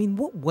novel, I mean,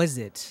 what was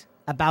it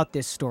about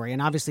this story?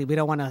 And obviously, we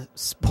don't want to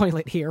spoil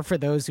it here for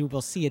those who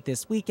will see it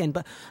this weekend.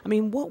 But, I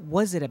mean, what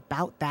was it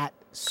about that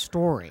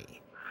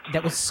story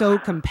that was so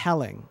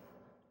compelling?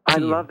 I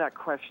love that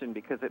question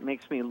because it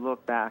makes me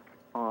look back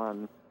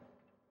on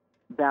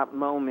that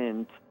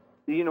moment.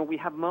 We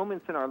have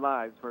moments in our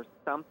lives where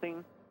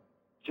something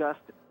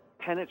just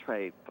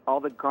penetrates all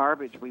the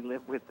garbage we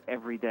live with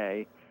every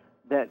day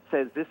that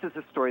says this is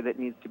a story that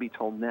needs to be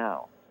told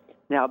now.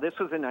 Now, this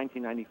was in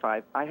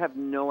 1995. I have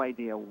no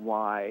idea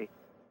why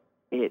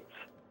it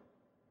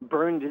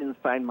burned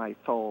inside my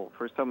soul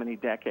for so many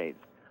decades.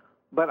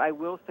 But I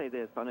will say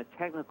this, on a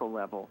technical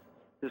level,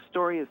 the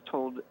story is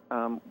told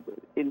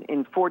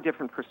in 4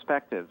 different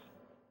perspectives,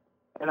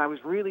 and I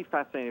was really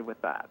fascinated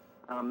with that.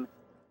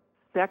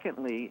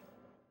 Secondly,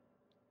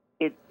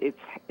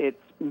 its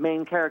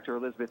main character,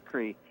 Elizabeth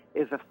Cree,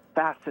 is a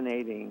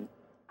fascinating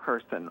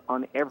person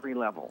on every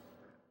level.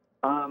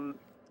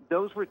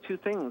 Those were 2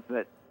 things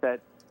that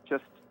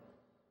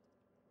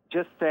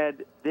just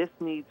said this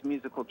needs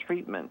musical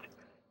treatment.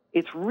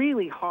 It's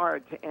really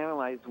hard to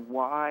analyze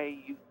why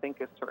you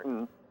think a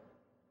certain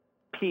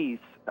piece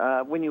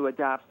when you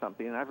adapt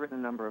something, and I've written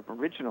a number of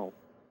original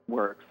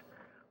works,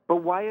 but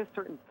why a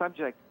certain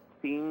subject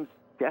seems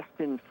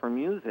destined for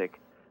music.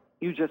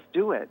 You just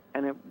do it,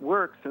 and it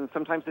works, and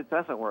sometimes it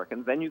doesn't work,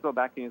 and then you go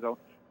back and you go,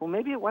 well,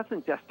 maybe it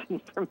wasn't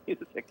destined for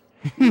music.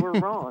 You were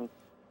wrong.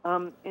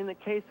 In the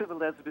case of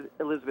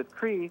Elizabeth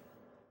Cree,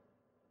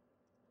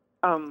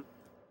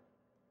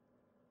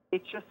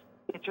 it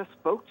just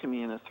spoke to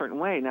me in a certain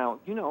way. Now,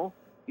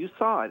 you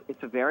saw it.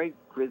 It's a very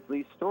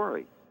grisly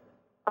story.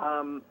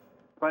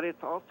 But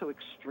it's also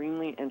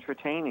extremely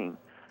entertaining.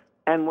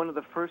 And one of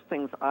the first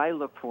things I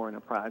look for in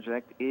a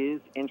project is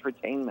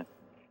entertainment.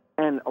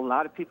 And a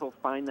lot of people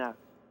find that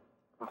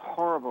a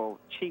horrible,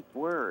 cheap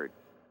word.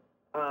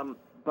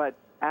 But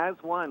As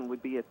One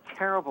would be a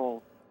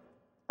terrible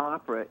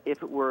opera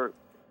if it were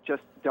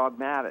just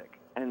dogmatic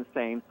and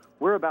saying,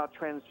 we're about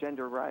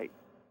transgender rights.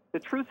 The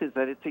truth is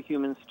that it's a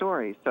human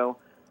story. So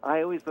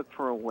I always look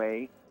for a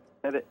way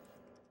that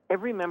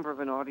every member of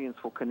an audience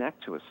will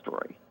connect to a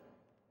story.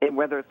 And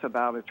whether it's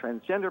about a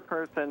transgender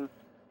person,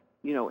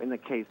 in the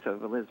case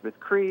of Elizabeth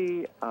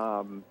Cree,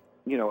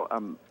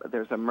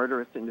 there's a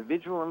murderous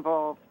individual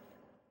involved.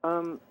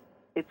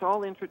 It's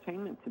all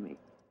entertainment to me.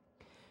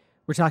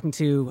 We're talking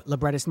to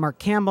librettist Mark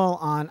Campbell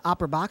on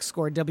Opera Box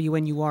Score,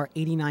 WNUR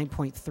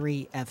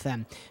 89.3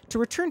 FM. To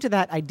return to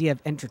that idea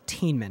of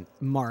entertainment,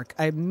 Mark,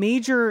 a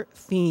major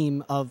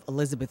theme of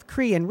Elizabeth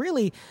Cree, and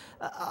really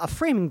a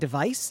framing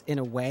device in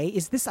a way,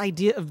 is this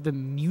idea of the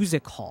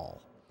music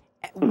hall.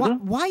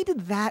 Why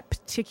did that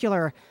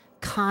particular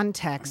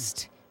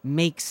context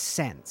make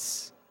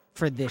sense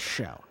for this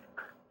show?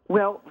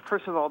 Well,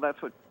 first of all,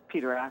 that's what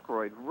Peter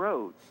Ackroyd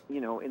wrote,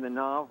 in the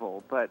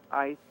novel. But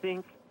I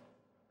think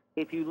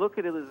if you look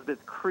at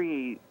Elizabeth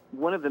Cree,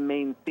 one of the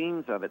main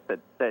themes of it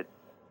that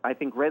I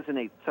think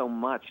resonates so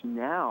much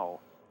now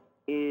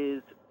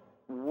is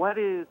what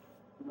is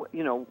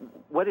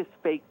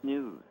fake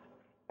news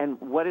and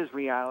what is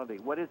reality,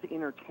 what is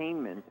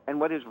entertainment, and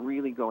what is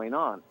really going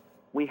on.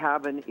 We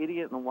have an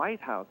idiot in the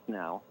White House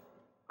now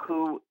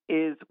who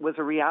was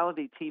a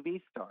reality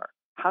TV star.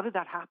 How did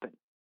that happen?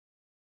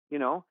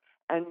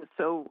 And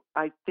so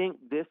I think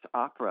this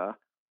opera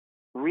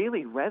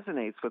really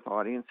resonates with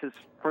audiences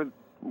for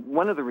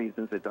one of the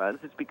reasons it does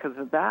is because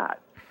of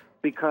that.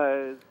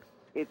 Because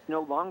it's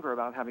no longer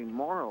about having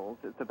morals.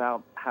 It's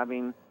about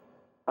having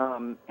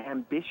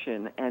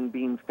ambition and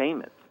being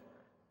famous.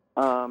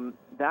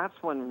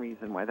 That's one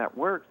reason why that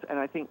works. And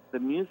I think the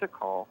music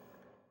hall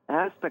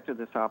aspect of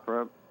this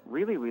opera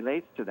really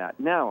relates to that.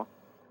 Now,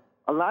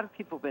 a lot of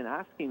people have been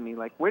asking me,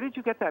 like, where did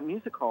you get that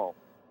music hall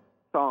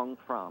song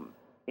from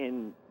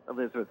in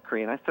Elizabeth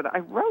Cree? And I said, I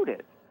wrote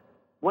it.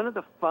 One of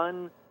the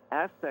fun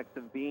aspects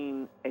of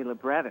being a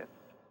librettist,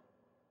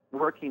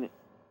 working,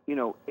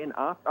 in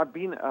opera,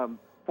 being a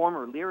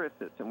former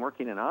lyricist and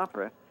working in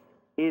opera,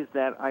 is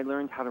that I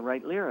learned how to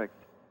write lyrics.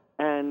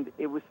 And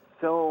it was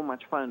so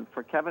much fun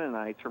for Kevin and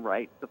I to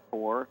write the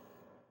 4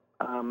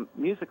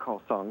 music hall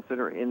songs that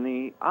are in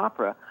the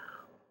opera.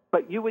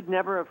 But you would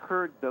never have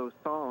heard those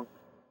songs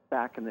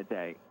back in the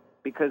day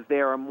because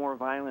they are more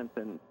violent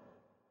than,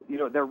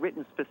 they're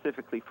written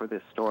specifically for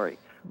this story.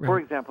 Right. For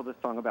example, the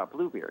song about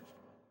Bluebeard.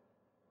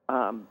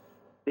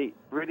 The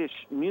British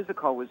music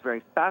hall was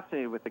very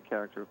fascinated with the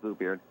character of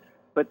Bluebeard,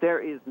 but there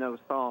is no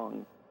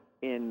song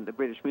in the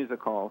British music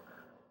hall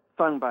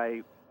sung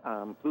by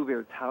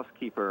Bluebeard's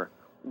housekeeper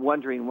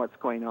wondering what's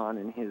going on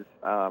in his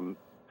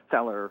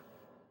cellar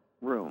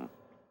room.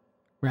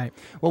 Right.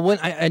 Well, when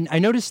I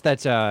noticed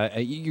that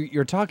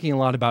you're talking a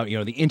lot about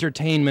the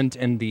entertainment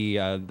and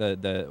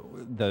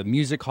the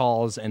music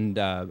halls and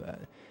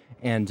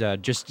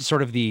just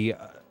sort of the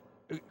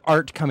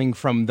art coming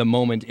from the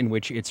moment in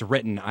which it's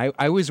written.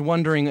 I was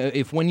wondering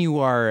if when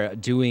you're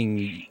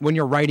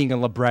writing a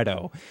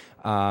libretto,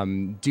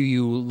 do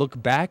you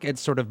look back at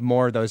sort of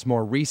those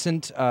more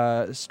recent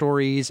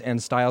stories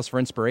and styles for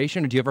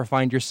inspiration, or do you ever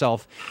find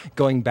yourself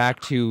going back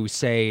to,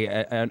 say,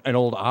 an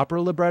old opera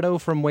libretto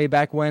from way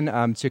back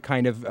when to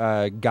kind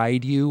of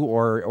guide you,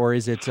 or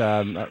is it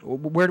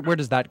where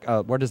does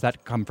that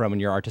come from in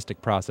your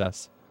artistic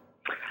process?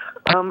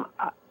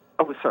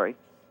 Sorry.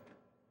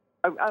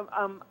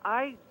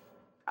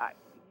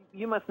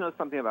 You must know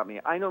something about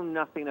me. I know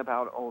nothing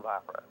about old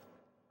opera.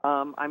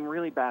 I'm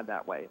really bad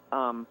that way.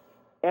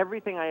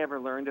 Everything I ever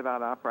learned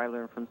about opera, I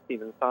learned from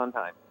Stephen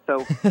Sondheim.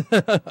 So,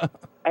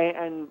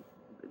 and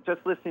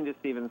just listening to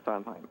Stephen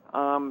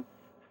Sondheim.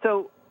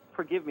 So,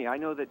 forgive me. I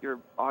know that your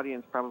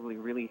audience probably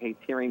really hates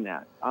hearing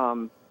that.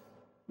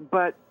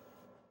 But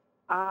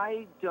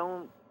I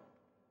don't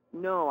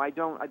know. I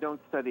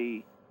don't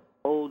study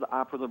old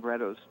opera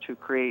librettos to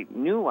create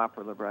new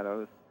opera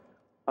librettos.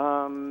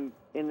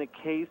 In the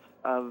case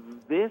of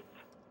this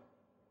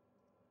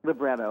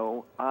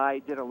libretto,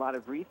 I did a lot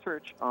of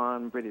research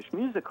on British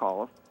music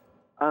halls,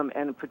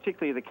 and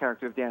particularly the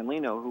character of Dan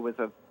Leno, who was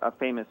a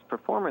famous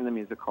performer in the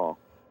music hall.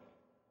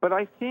 But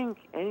I think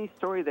any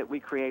story that we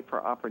create for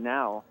opera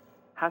now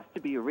has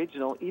to be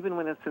original, even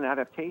when it's an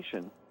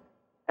adaptation.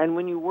 And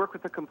when you work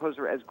with a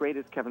composer as great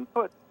as Kevin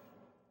Foote,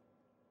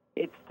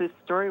 it's this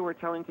story we're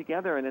telling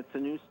together, and it's a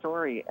new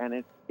story,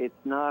 and it's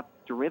not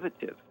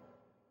derivative.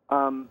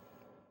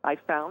 I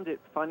found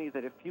it funny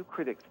that a few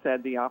critics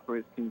said the opera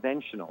is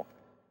conventional,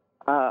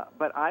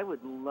 but I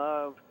would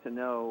love to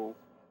know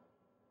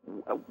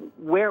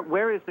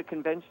where is the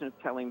convention of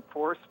telling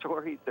 4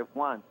 stories at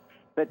once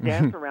that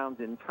dance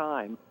around in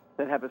time,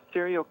 that have a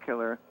serial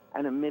killer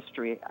and a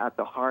mystery at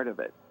the heart of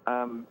it.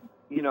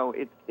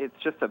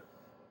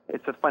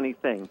 It's a funny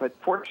thing. But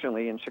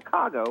fortunately, in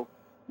Chicago,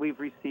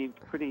 we've received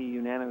pretty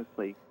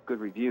unanimously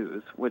good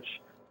reviews, which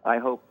I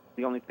hope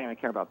the only thing I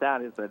care about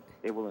that is that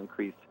it will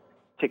increase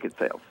ticket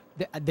sales.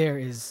 There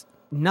is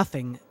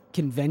nothing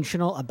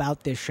conventional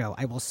about this show.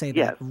 I will say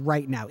that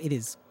right now. It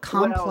is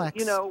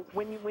complex. Well,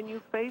 when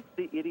you face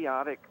the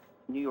idiotic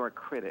New York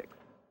critics,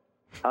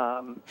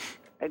 and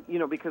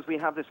because we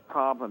have this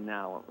problem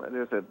now,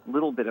 there's a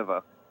little bit of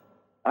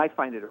I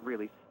find it a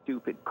really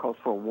stupid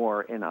cultural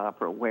war in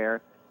opera,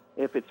 where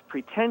if it's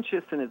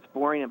pretentious and it's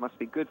boring, it must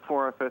be good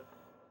for us.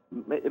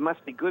 It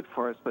must be good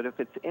for us, but if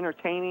it's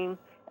entertaining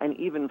and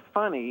even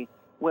funny,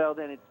 well,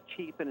 then it's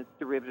cheap and it's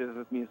derivative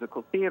of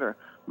musical theater.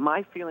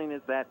 My feeling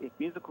is that if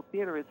musical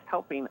theater is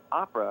helping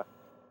opera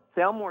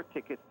sell more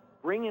tickets,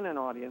 bring in an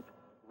audience,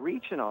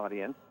 reach an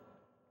audience,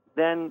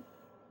 then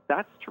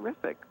that's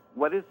terrific.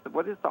 What is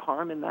the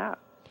harm in that?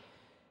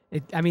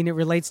 It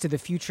relates to the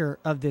future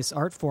of this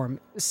art form.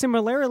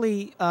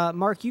 Similarly,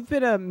 Mark, you've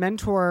been a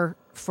mentor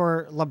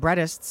for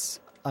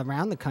librettists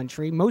around the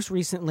country, most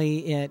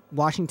recently at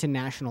Washington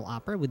National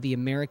Opera with the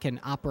American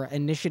Opera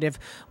Initiative.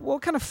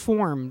 What kind of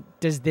form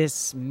does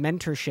this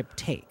mentorship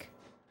take?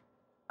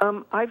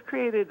 I've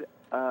created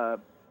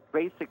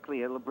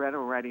basically a libretto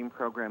writing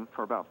program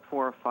for about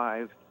 4 or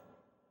 5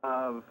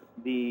 of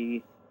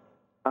the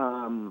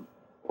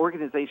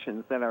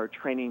organizations that are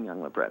training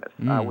young librettists,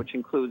 which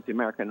includes the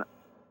American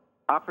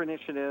Opera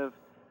Initiative,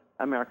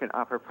 American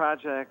Opera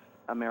Projects,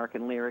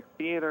 American Lyric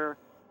Theater.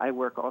 I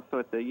work also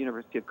at the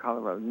University of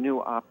Colorado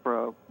New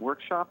Opera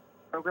Workshop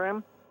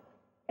Program.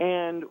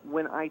 And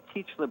when I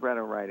teach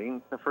libretto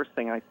writing, the first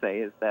thing I say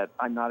is that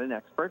I'm not an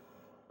expert,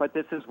 but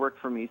this has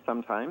worked for me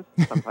sometimes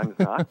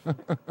not.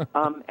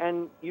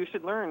 And you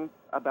should learn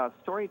about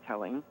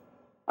storytelling.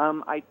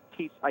 I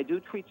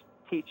do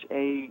teach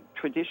a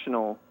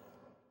traditional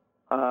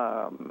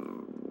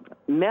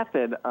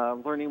method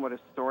of learning what a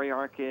story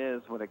arc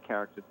is, what a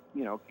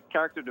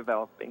character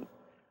development,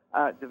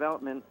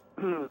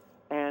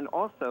 and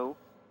also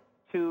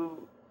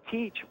to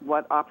teach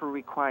what opera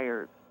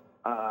requires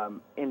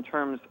in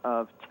terms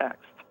of text.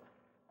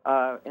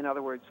 In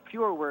other words,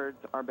 fewer words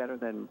are better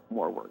than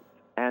more words,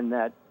 and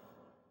that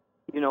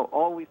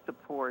always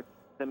support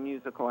the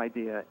musical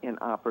idea in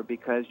opera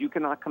because you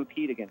cannot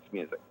compete against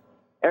music.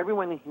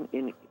 Everyone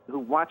who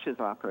watches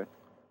opera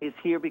is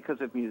here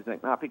because of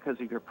music, not because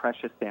of your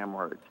precious damn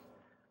words.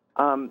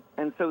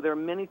 And so there are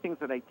many things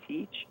that I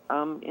teach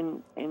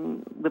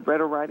in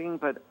libretto writing,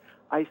 but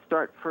I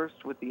start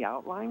first with the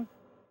outline.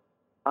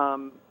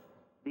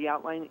 The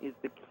outline is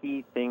the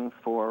key thing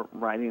for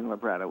writing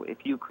libretto.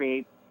 If you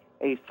create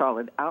a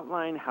solid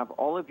outline, have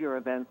all of your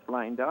events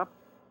lined up,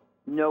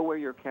 know where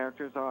your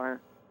characters are,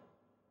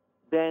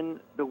 then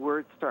the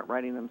words start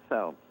writing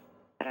themselves.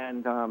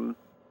 And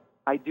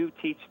I do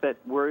teach that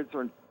words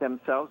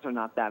themselves are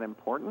not that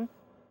important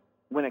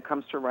when it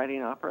comes to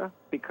writing opera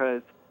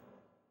because,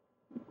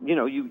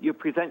 you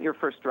present your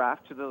first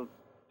draft to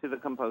the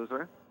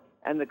composer,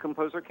 and the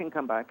composer can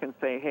come back and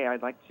say, hey,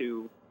 I'd like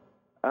to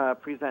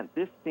present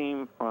this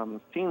theme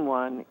from scene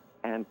 1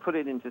 and put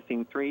it into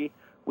scene 3.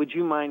 Would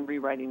you mind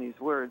rewriting these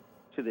words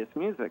to this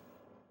music?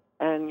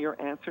 And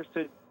your answer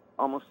should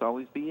almost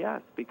always be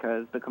yes,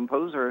 because the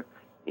composer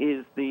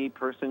is the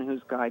person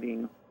who's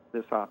guiding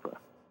this opera.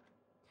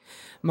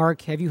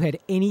 Mark, have you had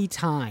any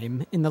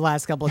time in the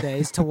last couple of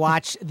days to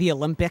watch the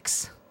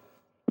Olympics?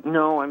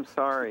 No, I'm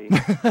sorry.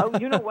 Oh,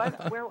 you know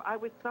what? Where I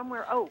was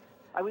somewhere. Oh,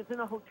 I was in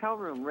a hotel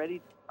room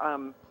ready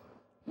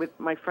with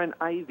my friend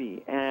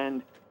Ivy,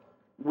 and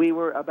we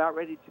were about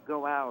ready to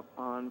go out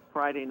on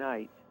Friday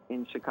night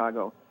in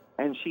Chicago,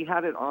 and she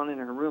had it on in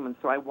her room, and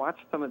so I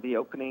watched some of the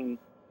opening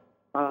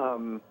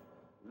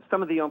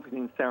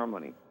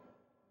ceremony.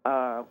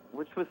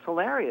 Which was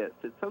hilarious.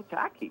 It's so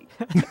tacky.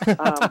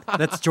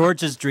 That's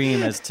George's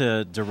dream, is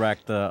to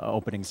direct the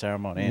opening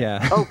ceremony.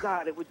 Yeah. Oh,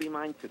 God, it would be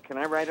mine, too. Can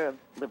I write a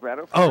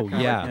libretto? Oh,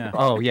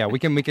 yeah. We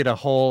can make it a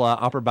whole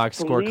Opera Box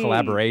Score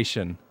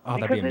collaboration. Oh,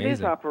 that'd be amazing. Because it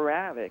is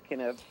operatic in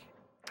a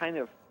kind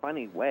of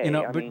funny way.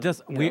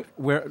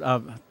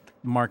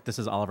 Mark, this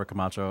is Oliver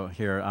Camacho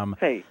here.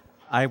 Hey.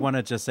 I want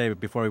to just say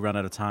before we run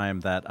out of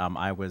time that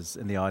I was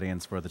in the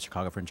audience for the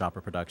Chicago Fringe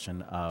Opera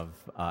production of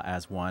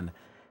As One.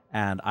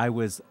 And I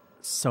was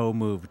so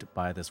moved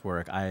by this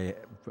work. I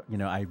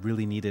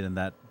really needed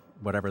that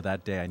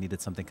day, I needed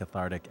something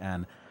cathartic,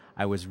 and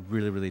I was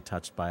really, really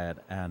touched by it.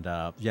 And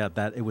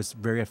that it was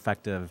very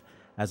effective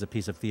as a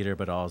piece of theater,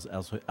 but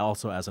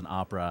also as an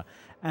opera.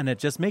 And it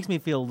just makes me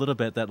feel a little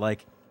bit that,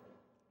 like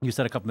you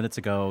said a couple minutes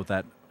ago,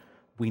 that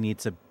we need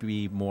to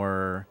be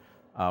more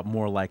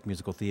like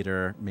musical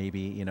theater,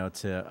 maybe,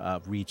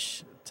 to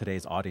reach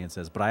today's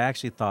audiences. But I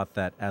actually thought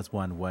that As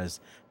One was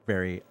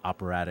very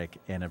operatic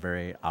in a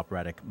very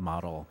operatic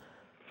model.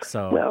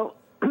 So well,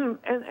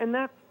 and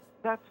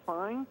that's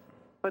fine.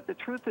 But the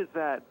truth is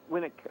that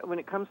when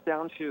it comes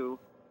down to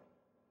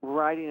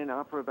writing an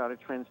opera about a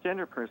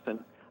transgender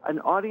person, an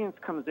audience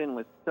comes in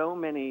with so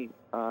many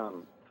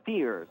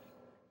fears,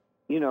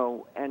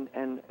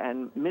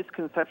 and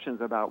misconceptions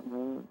about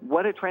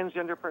what a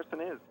transgender person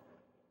is,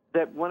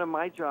 that one of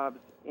my jobs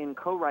in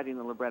co-writing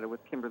the libretto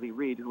with Kimberly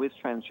Reed, who is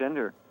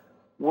transgender,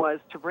 was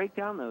to break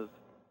down those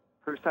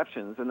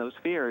perceptions and those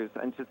fears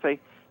and to say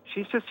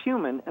she's just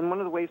human. And one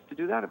of the ways to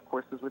do that, of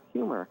course, is with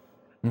humor.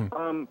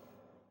 And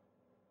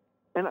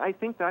I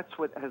think that's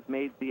what has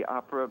made the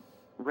opera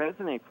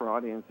resonate for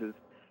audiences,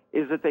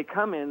 is that they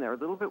come in, they're a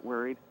little bit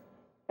worried,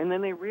 and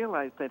then they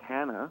realize that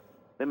Hannah,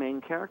 the main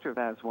character of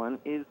As One,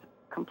 is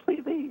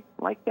completely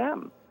like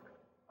them.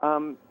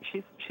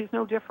 She's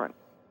no different.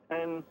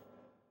 And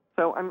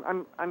so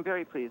I'm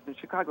very pleased. And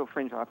Chicago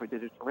Fringe Opera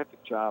did a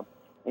terrific job.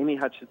 Amy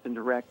Hutchinson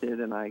directed,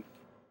 and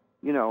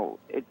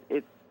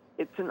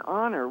it's an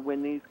honor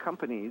when these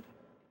companies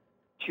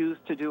choose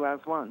to do As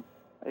One.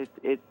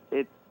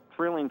 It's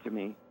thrilling to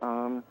me.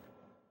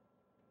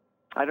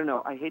 I don't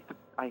know. I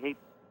hate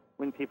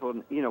when people,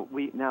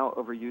 we now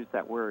overuse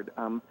that word.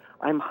 I'm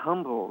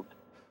humbled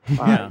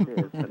by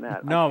this and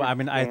that. No,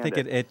 I think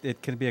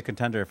it can be a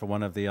contender for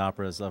one of the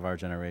operas of our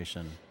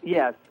generation.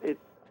 Yes,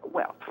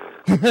 Well,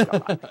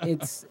 God,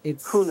 It's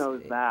who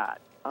knows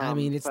that? I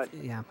mean, it's but,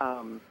 yeah.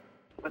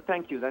 But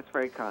thank you. That's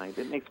very kind.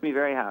 It makes me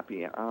very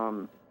happy.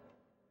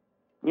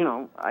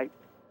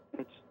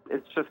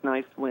 It's just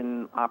nice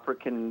when opera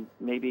can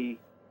maybe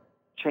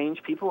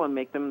change people and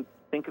make them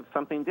think of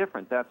something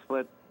different. That's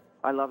what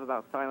I love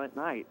about Silent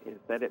Night, is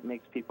that it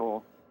makes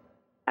people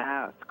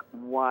ask,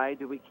 why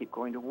do we keep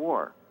going to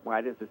war?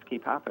 Why does this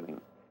keep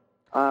happening?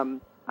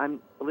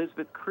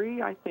 Elizabeth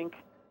Cree, I think,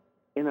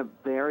 in a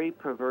very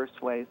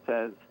perverse way,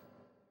 says,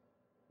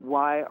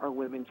 why are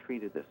women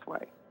treated this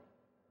way?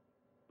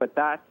 But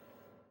that's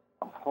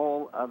a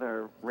whole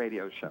other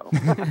radio show.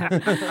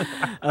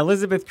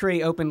 Elizabeth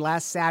Cree opened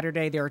last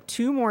Saturday. There are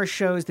 2 more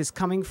shows this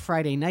coming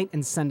Friday night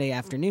and Sunday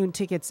afternoon.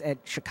 Tickets at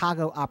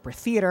Chicago Opera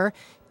Theater,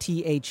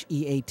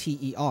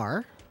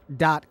 THEATER.com.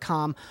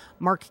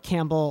 Mark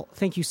Campbell,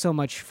 thank you so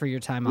much for your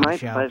time on the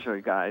show. My pleasure,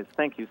 guys.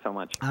 Thank you so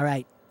much. All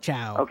right.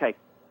 Ciao. Okay.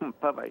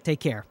 Bye-bye. Take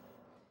care.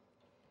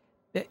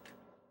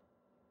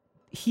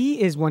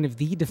 He is one of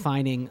the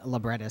defining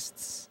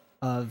librettists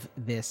of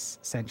this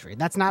century.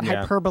 That's not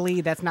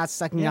hyperbole. That's not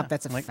sucking up.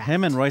 That's a fact.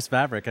 Him and Royce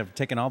Vavrick have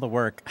taken all the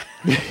work.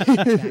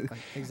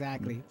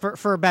 Exactly.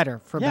 For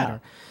better.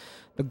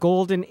 The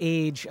golden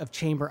age of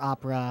chamber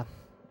opera.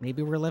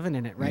 Maybe we're living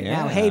in it right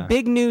now. Hey,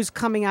 big news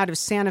coming out of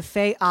Santa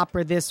Fe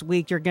Opera this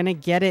week. You're going to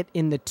get it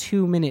in the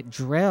 2-minute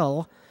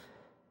drill.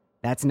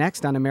 That's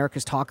next on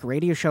America's Talk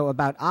radio show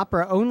about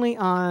opera, only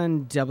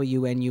on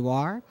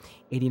WNUR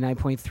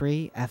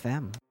 89.3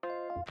 FM.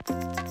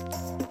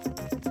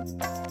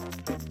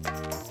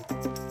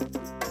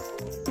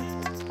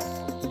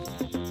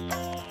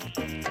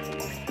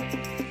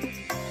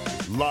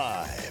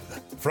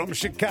 Live from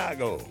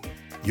Chicago,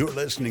 you're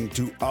listening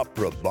to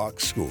Opera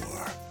Box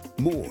Score.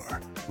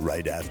 More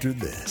right after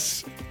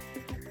this.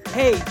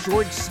 Hey,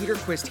 George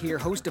Cedarquist here,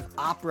 host of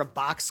Opera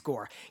Box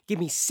Score. Give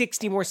me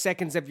 60 more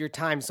seconds of your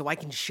time so I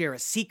can share a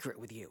secret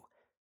with you.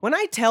 When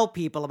I tell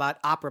people about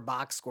Opera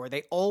Box Score,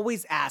 they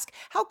always ask,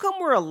 how come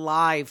we're a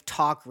live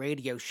talk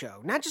radio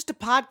show, not just a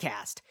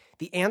podcast?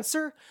 The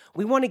answer?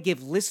 We want to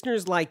give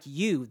listeners like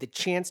you the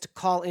chance to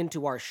call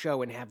into our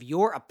show and have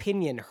your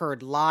opinion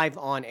heard live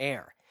on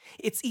air.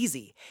 It's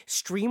easy.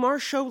 Stream our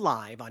show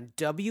live on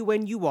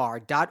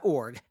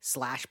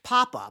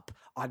WNUR.org/popup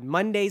on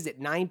Mondays at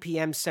 9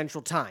 p.m.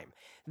 Central Time.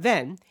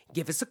 Then,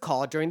 give us a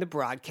call during the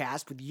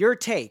broadcast with your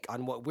take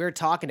on what we're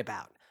talking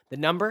about. The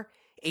number?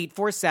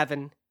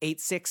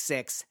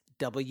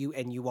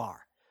 847-866-WNUR.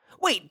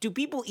 Wait, do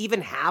people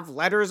even have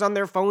letters on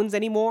their phones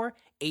anymore?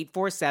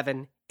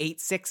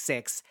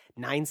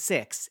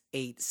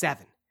 847-866-9687.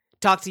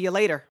 Talk to you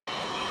later.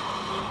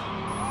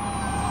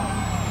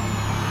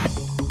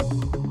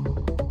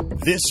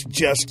 This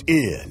just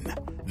in,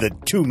 the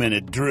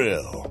 2-minute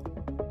drill.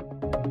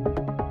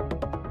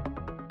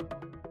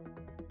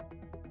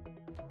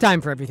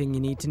 Time for everything you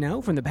need to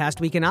know from the past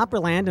week in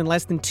Operaland. In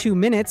less than 2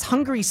 minutes,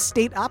 Hungary's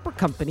state opera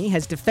company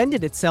has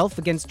defended itself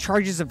against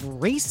charges of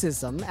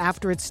racism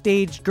after it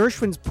staged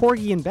Gershwin's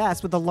Porgy and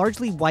Bess with a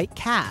largely white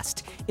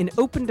cast in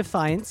open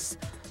defiance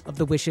of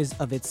the wishes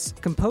of its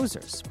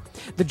composers.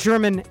 The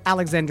German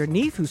Alexander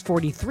Neef, who's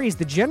 43, is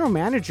the general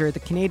manager at the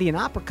Canadian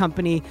Opera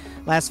Company.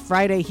 Last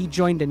Friday, he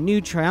joined a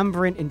new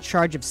triumvirate in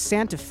charge of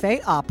Santa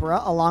Fe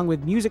Opera, along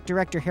with music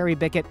director Harry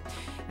Bickett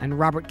and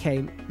Robert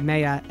K.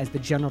 Maya as the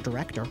general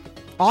director.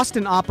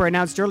 Austin Opera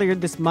announced earlier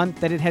this month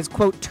that it has,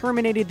 quote,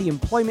 terminated the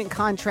employment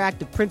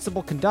contract of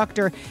principal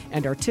conductor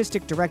and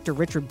artistic director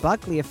Richard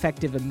Buckley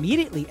effective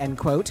immediately, end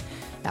quote.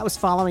 That was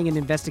following an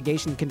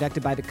investigation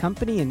conducted by the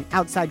company and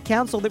outside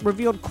counsel that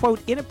revealed, quote,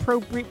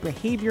 inappropriate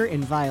behavior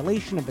in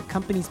violation of the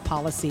company's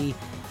policy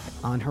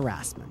on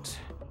harassment.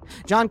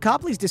 John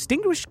Copley's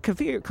distinguished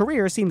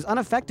career seems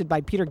unaffected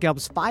by Peter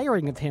Gelb's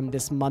firing of him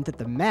this month at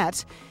the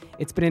Met.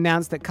 It's been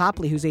announced that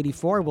Copley, who's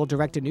 84, will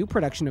direct a new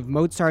production of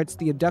Mozart's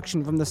The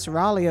Abduction from the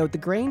Seraglio at the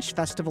Grange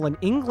Festival in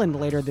England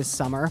later this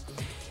summer.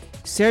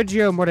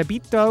 Sergio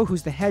Morabito,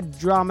 who's the head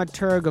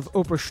dramaturg of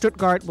Oper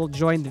Stuttgart, will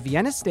join the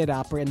Vienna State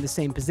Opera in the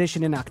same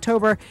position in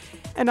October.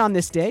 And on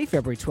this day,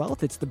 February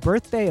 12th, it's the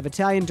birthday of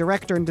Italian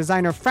director and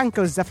designer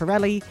Franco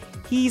Zeffirelli.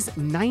 He's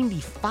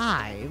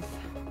 95.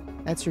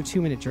 That's your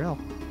 2-minute drill.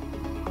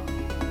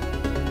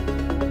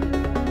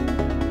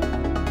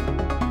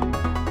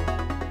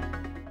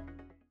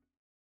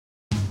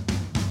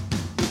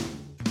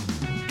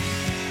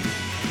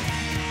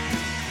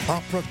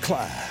 Opera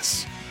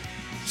Class.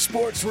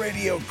 Sports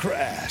Radio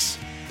Crass.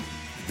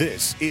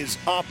 This is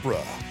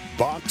Opera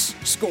Box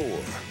Score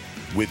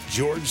with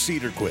George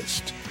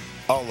Cedarquist,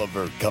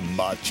 Oliver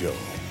Camacho,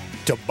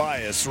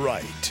 Tobias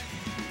Wright,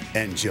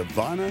 and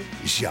Giovanna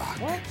Jacques.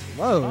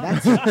 Whoa,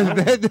 that's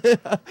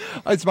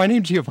Is my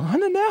name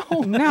Giovanna now?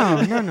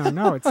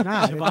 no, it's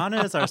not.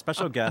 Giovanna is our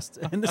special guest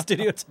in the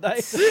studio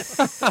tonight.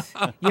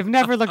 You've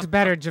never looked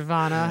better,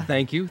 Giovanna.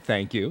 Thank you.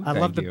 I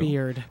love the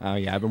beard. Oh,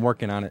 yeah, I've been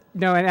working on it.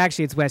 No, and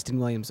actually, it's Weston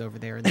Williams over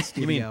there in the You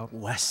studio.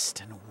 mean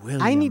Weston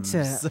Williams? I need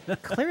to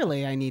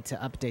clearly. I need to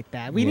update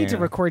that. We need to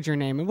Yeah. record your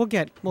name, and we'll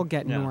get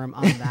Norm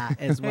on that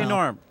as well. Hey,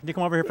 Norm, can you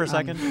come over here for a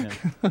second?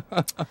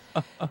 Yeah.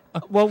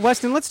 Well,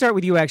 Weston, let's start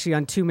with you actually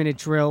on 2-minute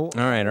drill.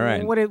 All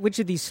right. Which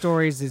of these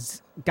stories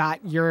has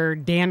got your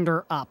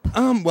dander up?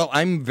 Well,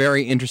 I'm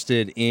very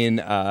interested in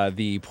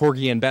the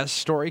Porgy and Bess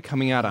story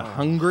coming out of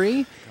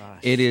Hungary.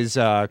 It is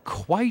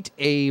quite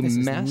a This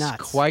is mess,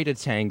 nuts. quite a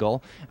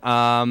tangle,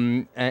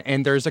 and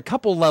there's a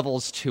couple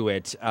levels to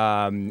it.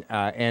 And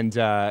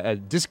a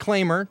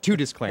disclaimer, two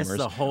This disclaimers. is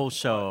a whole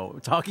show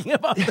talking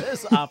about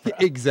this opera.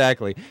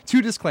 Exactly.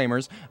 Two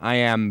disclaimers. I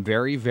am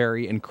very,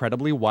 very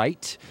incredibly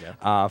white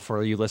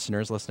for you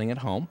listeners listening at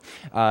home.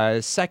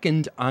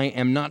 Second, I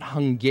am not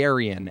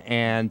Hungarian,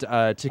 and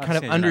to kind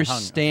of you're not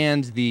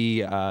understand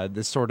the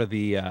sort of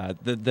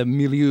the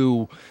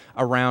milieu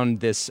around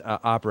this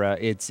opera,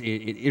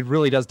 it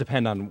really does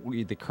depend on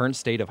the current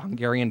state of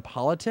Hungarian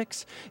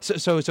politics.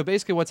 So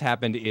basically, what's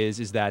happened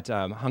is that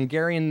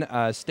Hungarian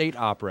state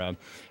opera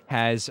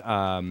has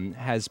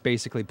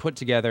basically put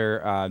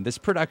together this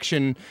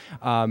production.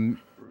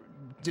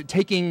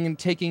 Taking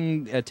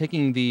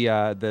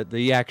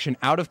the action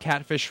out of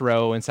Catfish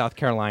Row in South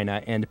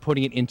Carolina and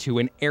putting it into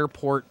an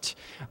airport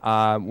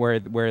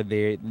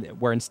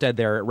where instead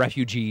they're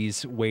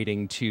refugees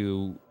waiting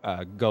to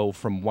go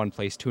from one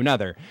place to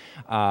another,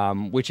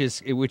 which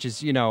is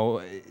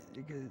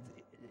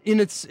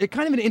it's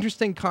kind of an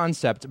interesting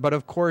concept, but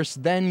of course,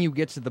 then you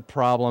get to the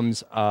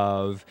problems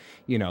of,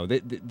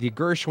 the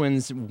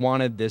Gershwins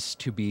wanted this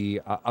to be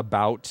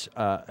about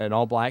an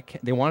all-black.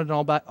 They wanted an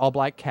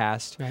all-black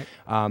cast. Right.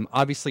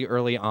 Obviously,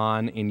 early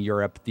on in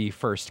Europe, the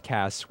first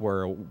casts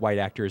were white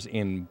actors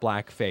in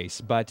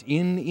blackface, but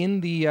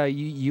in the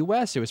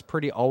U.S., it was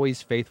pretty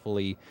always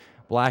faithfully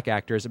black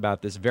actors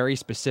about this very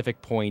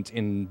specific point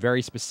in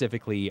very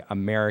specifically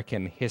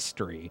American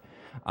history.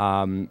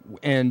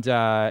 There's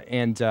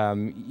a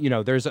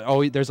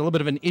little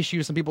bit of an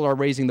issue. Some people are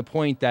raising the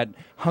point that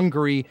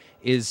Hungary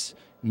is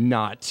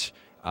not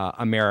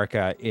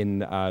America in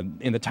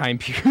the time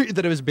period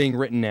that it was being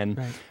written in.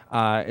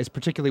 Right. It's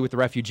particularly with the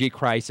refugee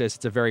crisis.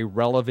 It's a very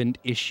relevant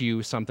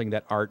issue, something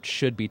that art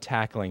should be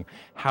tackling.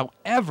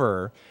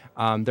 However,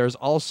 there's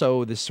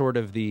also this sort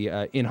of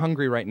in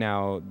Hungary right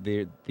now,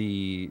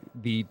 the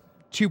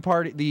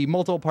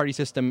multiple party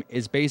system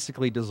is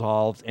basically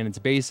dissolved, and it's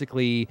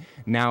basically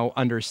now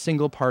under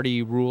single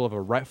party rule of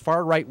a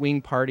far right wing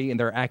party, and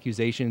there are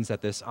accusations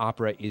that this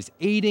opera is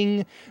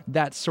aiding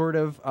that sort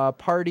of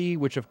party,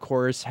 which of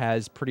course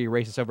has pretty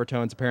racist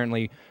overtones.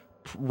 Apparently,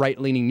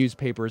 right-leaning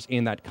newspapers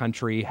in that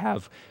country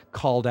have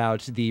called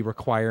out the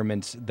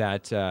requirement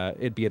that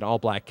it be an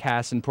all-black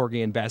cast in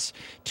Porgy and Bess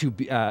to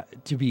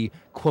be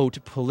quote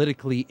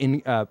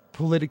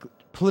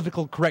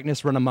political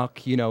correctness run amok,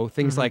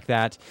 things like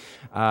that,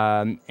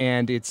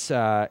 and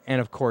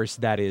of course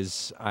that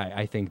is,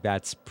 I think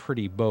that's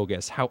pretty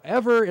bogus.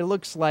 However, it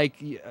looks like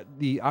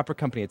the opera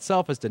company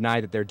itself has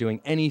denied that they're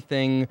doing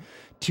anything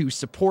to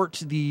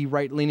support the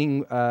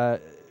right-leaning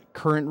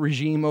current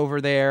regime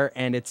over there,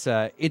 and it's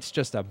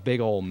just a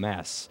big old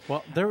mess.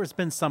 Well, there has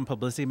been some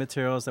publicity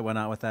materials that went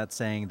out with that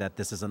saying that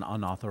this is an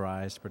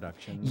unauthorized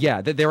production.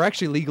 Yeah, they're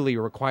actually legally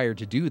required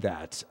to do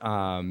that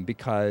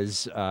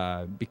because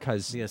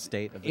The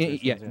estate of the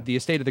Gershwins, the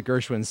estate of the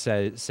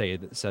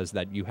Gershwins says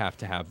that you have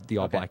to have the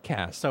all-black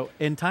cast. So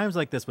in times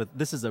like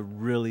this is a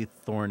really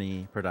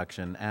thorny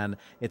production, and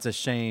it's a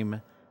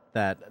shame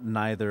that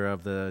neither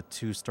of the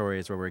two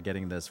stories where we're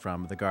getting this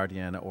from, The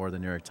Guardian or The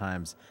New York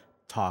Times,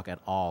 talk at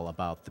all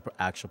about the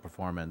actual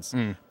performance.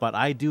 But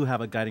I do have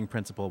a guiding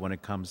principle when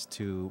it comes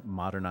to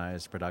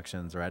modernized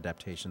productions or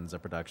adaptations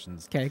of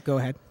productions. Okay, go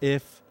ahead.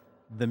 If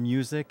the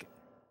music,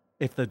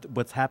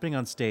 what's happening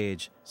on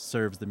stage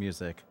serves the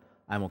music,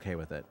 I'm okay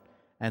with it.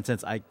 And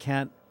since I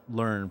can't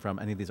learn from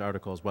any of these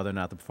articles whether or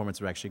not the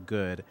performances are actually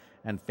good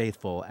and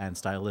faithful and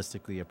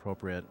stylistically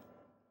appropriate,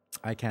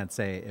 I can't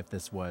say if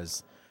this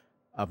was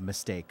a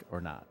mistake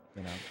or not.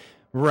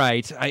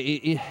 Right.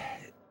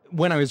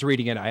 When I was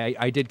reading it,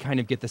 I did kind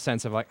of get the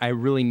sense of I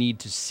really need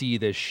to see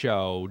this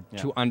show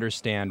to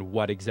understand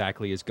what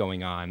exactly is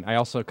going on. I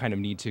also kind of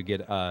need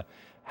to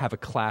have a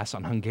class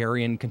on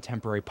Hungarian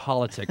contemporary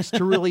politics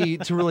to really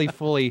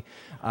fully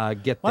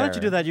get there. Why don't you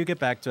do that? You get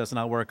back to us, and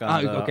I'll work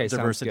on the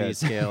diversity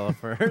scale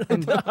for.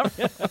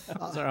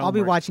 I'll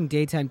be watching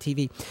daytime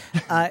TV.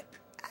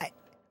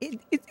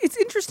 It's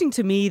interesting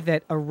to me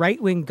that a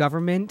right-wing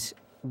government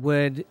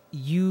would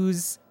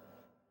use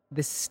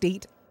the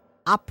state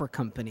opera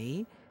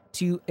company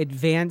to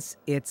advance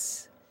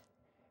its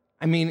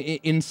I mean,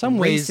 in some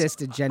ways,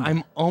 Racist agenda.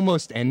 I'm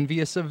almost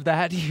envious of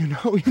that. You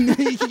know,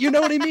 you know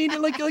what I mean?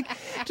 Like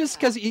just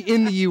because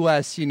in the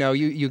U.S.,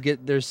 you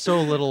get there's so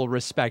little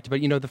respect.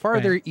 But the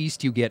farther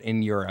east you get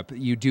in Europe,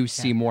 you do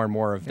see more and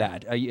more of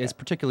that. As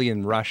particularly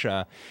in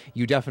Russia,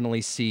 you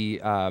definitely see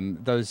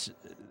those.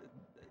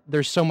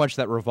 There's so much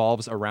that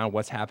revolves around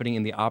what's happening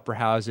in the opera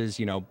houses.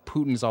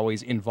 Putin's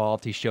always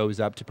involved. He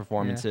shows up to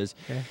performances.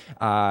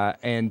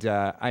 And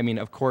I mean,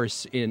 of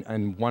course, in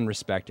one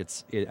respect,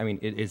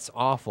 it's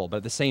awful. But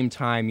at the same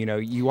time,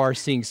 you are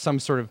seeing some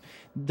sort of,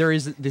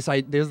 there's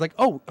like,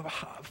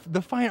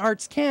 the fine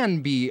arts can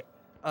be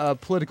a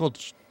political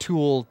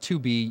tool to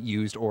be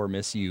used or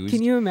misused.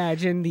 Can you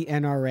imagine the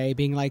NRA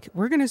being like,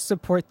 we're going to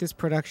support this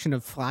production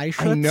of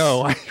Fleischutz? I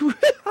know.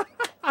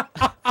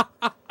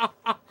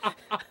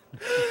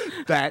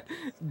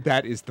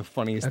 That is the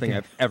funniest thing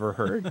I've ever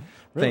heard.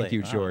 Really? Thank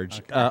you, Wow, George.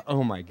 okay.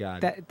 Oh my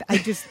God.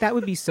 That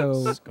would be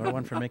so Score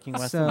one for making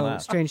Weston so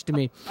laugh. strange to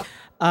me.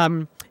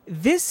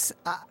 This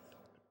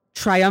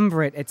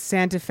triumvirate at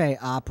Santa Fe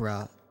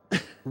Opera,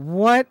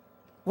 what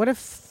a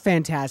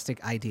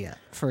fantastic idea,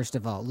 first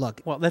of all.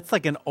 Look, Well, that's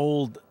like an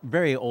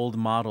very old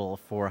model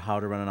for how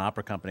to run an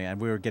opera company, and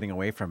we were getting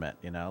away from it,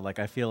 Like,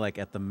 I feel like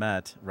at the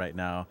Met right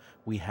now,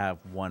 we have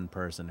one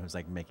person who's,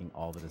 like, making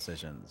all the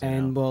decisions.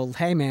 and well,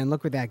 hey man,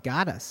 look where that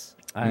got us.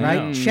 I Right?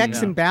 know. Checks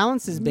Yeah. and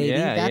balances, baby.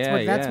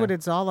 Yeah, That's what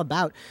it's all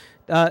about.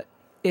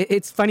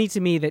 It's funny to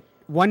me that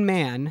one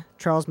man,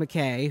 Charles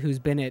McKay, who's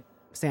been at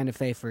Santa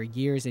Fe for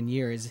years and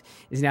years,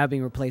 is now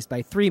being replaced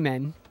by three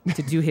men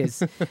to do his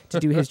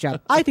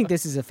job. I think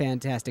this is a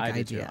fantastic I do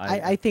idea. too.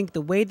 I think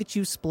the way that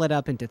you split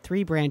up into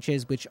three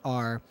branches, which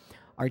are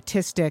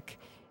artistic,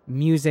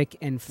 music,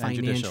 and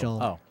judicial.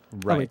 financial. Oh,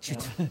 right.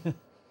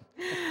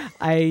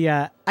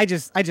 I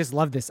just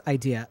love this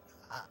idea.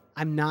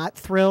 I'm not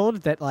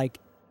thrilled that like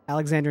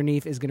Alexander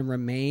Neef is going to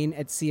remain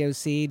at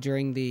COC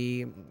during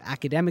the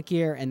academic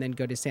year and then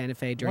go to Santa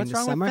Fe during What's the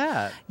wrong summer. with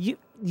that?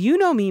 You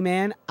know me,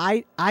 man.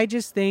 I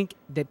just think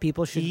that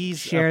people should He's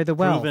share a the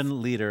wealth.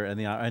 proven leader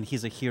and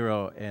he's a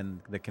hero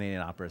in the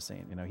Canadian opera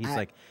scene.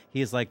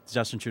 He's like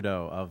Justin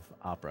Trudeau of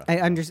opera. I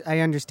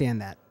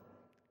understand that.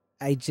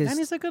 And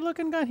he's a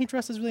good-looking guy. He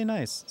dresses really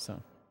nice.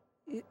 So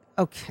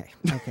okay.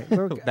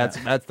 We're, That's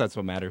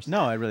what matters.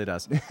 no, it really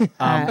does.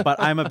 But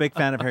I'm a big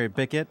fan of Harry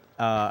Bickett.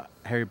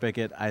 Harry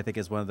Bickett, I think,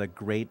 is one of the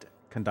great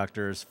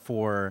conductors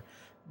for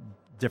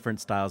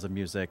different styles of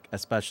music,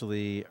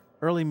 especially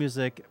early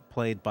music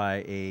played by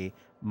a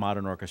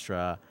modern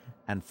orchestra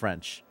and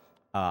French.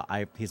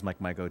 He's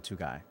like my go-to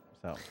guy.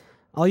 So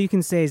all you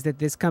can say is that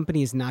this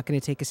company is not going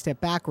to take a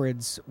step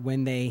backwards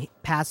when they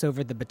pass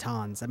over the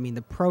batons. I mean,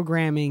 the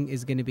programming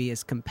is going to be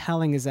as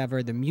compelling as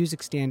ever. The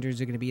music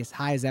standards are going to be as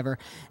high as ever.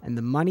 And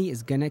the money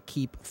is going to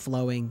keep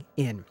flowing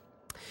in.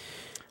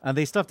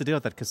 they still have to deal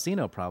with that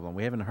casino problem.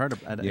 We haven't heard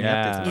of any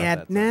Yeah. updates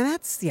about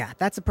that. So.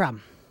 That's a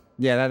problem.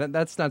 Yeah,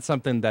 that's not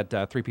something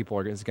that three people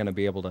is going to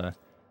be able to.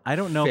 I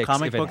don't know fix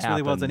comic if it books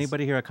really well. Does happens.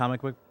 anybody here a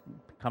comic book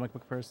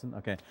person?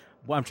 Okay.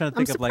 Well, I'm trying to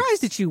I'm think of like.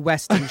 surprised at you,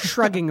 Weston,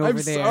 shrugging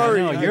over there.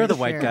 sorry. No, on you're your the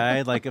white chair.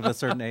 guy, like of a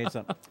certain age.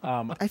 So,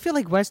 I feel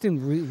like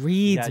Weston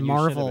reads Yeah, you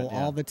Marvel should have been,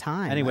 yeah. all the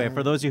time. Anyway,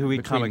 for those of you who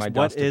read Between comics, my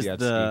what is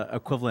Dostoevsky. the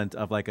equivalent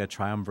of like a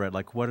triumvirate?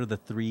 Like, what are the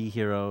three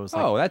heroes?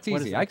 Like, Oh, that's what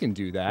is easy. that? I can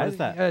do that. What is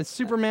that?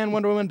 Superman,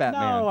 Wonder Woman, Batman.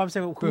 No, I'm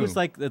saying who's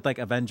Boom. like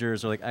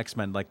Avengers or like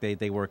X-Men? Like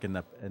they work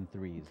in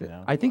threes.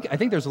 I think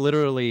there's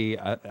literally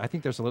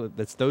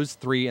that's those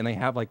three, and they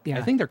have like Yeah,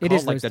 I think they're it called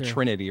is like those the three.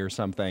 Trinity or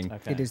something.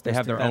 Okay. It is They those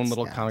have their three. own That's-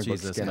 little yeah. comic book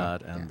Jesus, skin.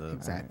 God, and the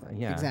exactly.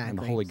 Yeah, exactly. and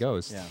the Holy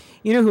Ghost. Yeah.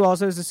 You know who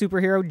also is a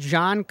superhero?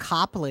 John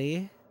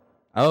Copley.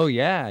 Oh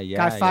yeah.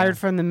 Got fired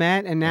from the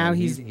Met, and now And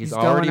he's he's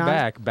going already on.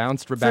 back,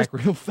 bounced back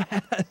real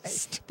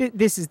fast.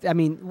 This is, I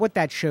mean, what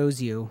that shows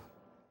you,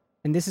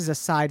 and this is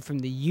aside from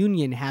the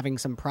union having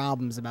some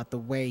problems about the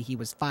way he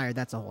was fired,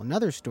 that's a whole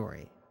nother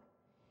story,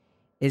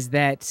 is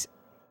that,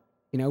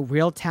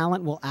 real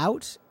talent will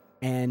out,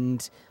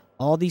 and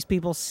all these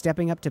people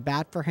stepping up to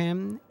bat for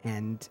him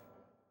and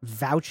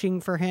vouching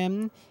for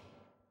him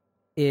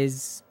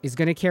is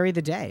going to carry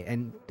the day.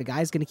 And the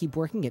guy's going to keep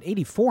working at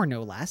 84,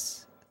 no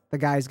less. The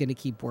guy's going to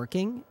keep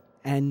working.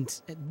 And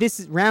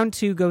this round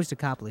 2 goes to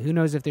Copley. Who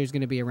knows if there's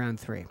going to be a round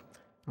 3?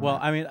 Well,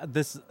 I mean,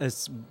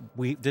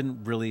 we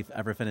didn't really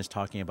ever finish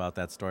talking about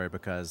that story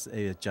because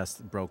it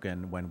just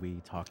broken when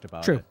we talked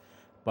about True. it.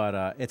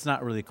 But it's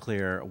not really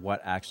clear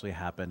what actually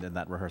happened in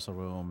that rehearsal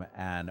room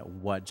and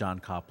what John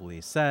Copley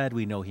said.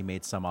 We know he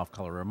made some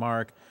off-color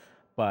remark,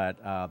 but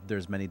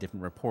there's many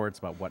different reports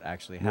about what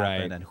actually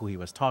happened Right. and who he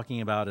was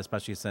talking about,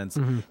 especially since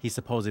he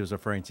supposedly was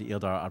referring to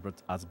Ildar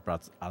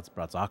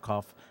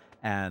Azbrazakov,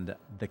 and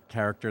the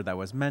character that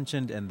was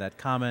mentioned in that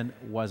comment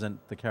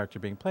wasn't the character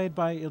being played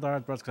by Ildar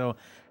Azbrazakov. So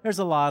there's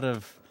a lot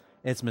of,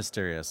 it's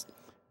mysterious.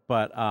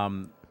 But,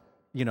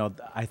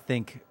 I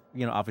think,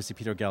 obviously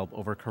Peter Gelb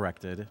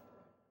overcorrected.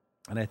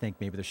 And I think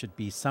maybe there should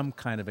be some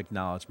kind of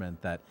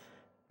acknowledgement that,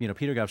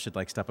 Peter Gelb should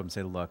step up and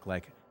say, look,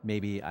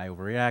 maybe I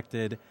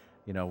overreacted.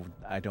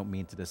 I don't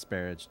mean to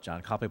disparage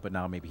John Copley, but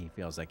now maybe he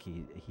feels like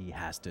he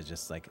has to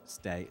just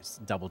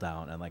double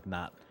down and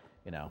not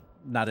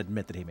not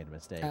admit that he made a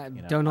mistake.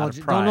 Don't out hold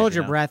of pride, don't hold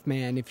your breath,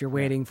 man. If you're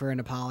waiting for an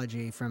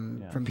apology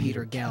from Yeah.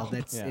 Peter Geld,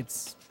 Yeah.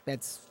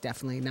 that's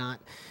definitely not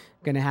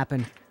going to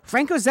happen.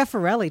 Franco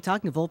Zeffirelli,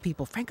 talking of old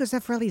people, Franco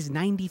Zeffirelli is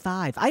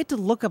 95. I had to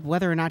look up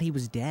whether or not he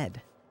was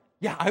dead.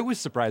 Yeah, I was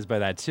surprised by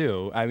that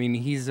too. I mean,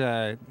 he is.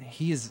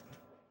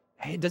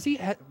 Hey,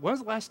 when was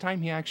the last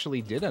time he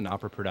actually did an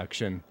opera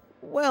production?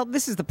 Well,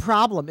 this is the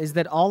problem, is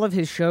that all of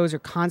his shows are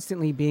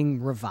constantly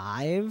being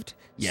revived,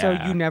 so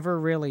Yeah. you never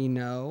really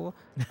know,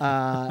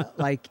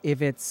 like,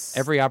 if it's...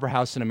 Every opera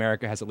house in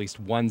America has at least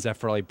one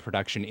Zeffirelli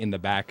production in the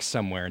back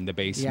somewhere in the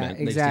basement.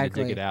 Yeah, They just need to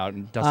exactly. dig it out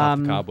and dust off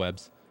the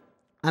cobwebs.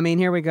 I mean,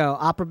 here we go.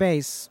 Opera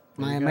Base,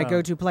 my go.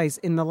 go-to place.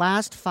 In the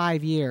last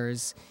 5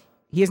 years,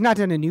 he has not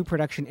done a new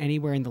production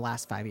anywhere in the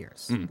last 5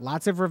 years.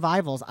 Lots of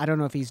revivals. I don't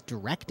know if he's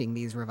directing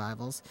these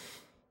revivals.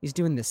 He's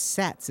doing the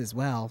sets as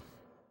well.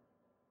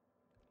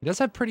 He does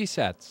have pretty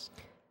sets.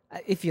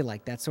 If you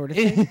like that sort of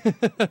thing.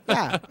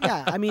 yeah.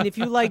 I mean, if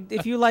you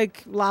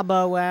like La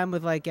Boheme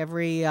with like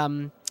every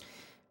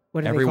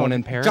what are Everyone they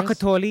in called?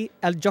 Paris?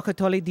 El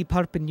Giocattoli di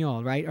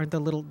Parpignol, right? Aren't the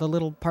little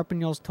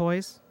Parpignols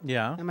toys?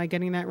 Yeah. Am I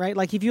getting that right?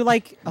 Like if you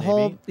like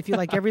if you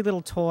like every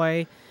little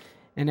toy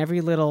and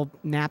every little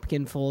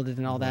napkin folded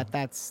and all that,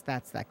 that's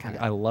that kind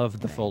of. I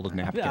love the folded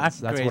napkins. Yeah,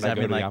 That's what I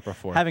go to the opera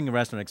for. Having a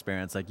restaurant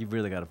experience, like you've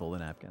really got to fold a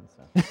napkin.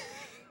 So.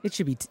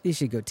 It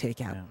should go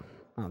take out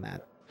on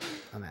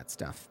that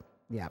stuff.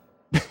 Yeah.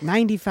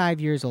 95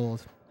 years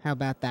old. How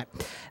about that?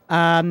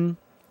 And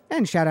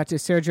shout out to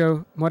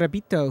Sergio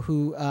Morabito,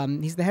 who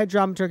he's the head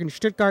dramaturg in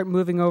Stuttgart,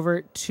 moving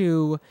over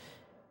to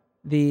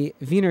the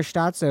Wiener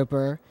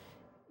Staatsoper.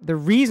 The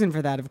reason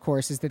for that, of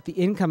course, is that the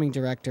incoming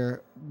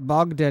director,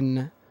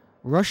 Bogdan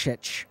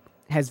Rosic,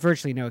 has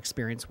virtually no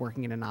experience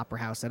working in an opera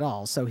house at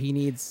all. So he'll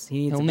need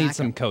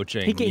some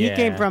coaching. He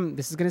came from,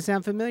 this is going to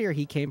sound familiar,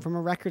 he came from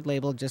a record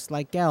label just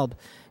like Gelb.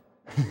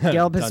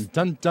 Gelb has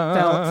Dun, dun,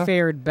 dun.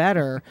 fared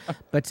better,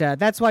 but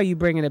that's why you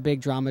bring in a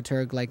big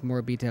dramaturg like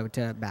Morabito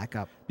to back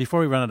up. Before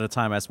we run out of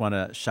time, I just want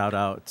to shout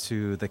out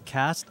to the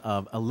cast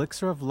of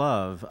Elixir of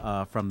Love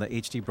from the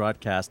HD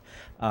broadcast.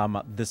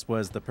 This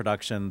was the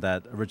production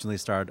that originally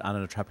starred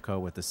Anna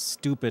Netrebko with the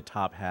stupid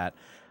top hat.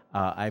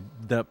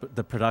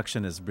 The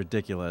production is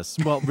ridiculous.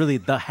 Well, really,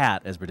 the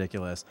hat is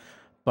ridiculous.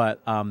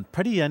 But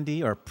Pretty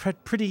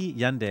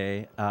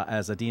Yende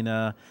as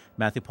Adina,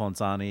 Matthew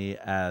Polenzani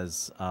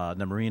as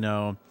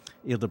Nemorino,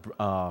 Ilda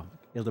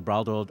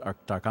Braldo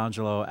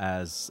D'Arcangelo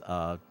as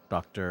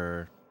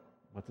Dr.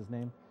 What's his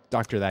name?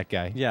 Doctor, that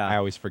guy. Yeah. I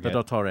always forget.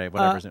 The Dottore,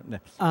 whatever his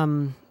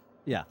name.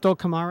 Yeah. Dol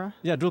Camara?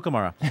 Yeah, Dul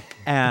Camara.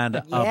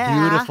 And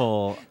Yeah.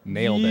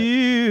 Nailed it.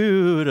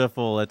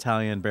 beautiful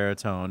Italian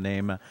baritone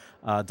named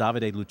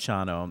Davide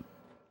Luciano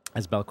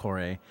as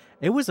Belcore.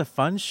 It was a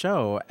fun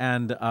show,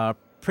 and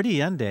Pretty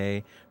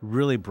Yende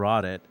really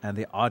brought it, and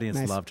the audience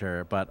Nice. loved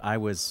her, but I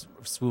was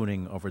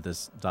swooning over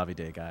this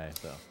Davide guy.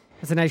 So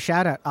That's a nice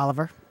shout out,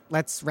 Oliver.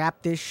 Let's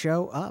wrap this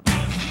show up.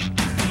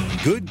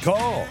 Good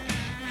call.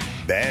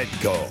 Bad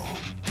call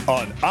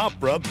on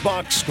Opera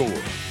Box Score.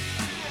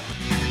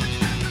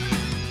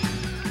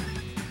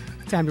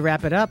 Time to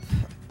wrap it up.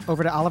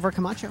 Over to Oliver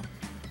Camacho.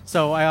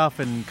 So I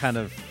often kind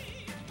of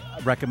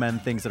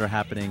recommend things that are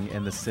happening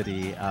in the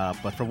city,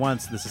 but for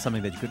once, this is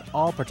something that you can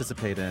all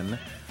participate in.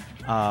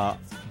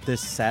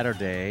 This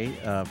Saturday,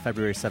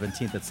 February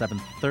 17th at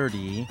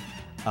 7:30,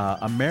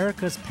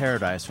 America's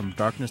Paradise From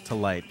Darkness to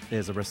Light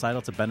is a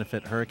recital to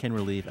benefit hurricane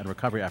relief and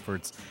recovery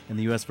efforts in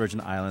the U.S.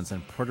 Virgin Islands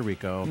and Puerto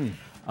Rico,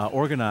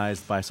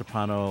 organized by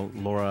soprano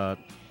Laura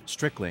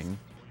Strickling.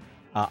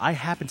 I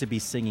happen to be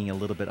singing a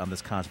little bit on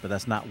this concert, but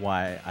that's not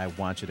why I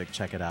want you to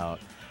check it out.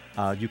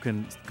 You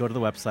can go to the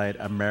website,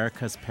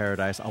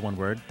 americasparadise, all one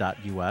word,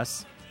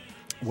 .us,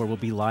 where we'll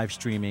be live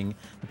streaming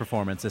the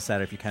performance this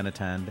Saturday if you can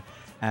attend.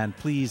 And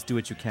please do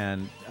what you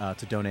can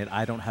to donate.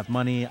 I don't have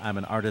money. I'm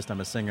an artist. I'm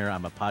a singer.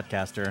 I'm a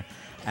podcaster.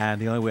 And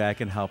the only way I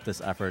can help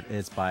this effort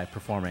is by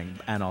performing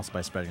and also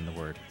by spreading the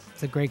word.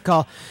 It's a great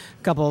call.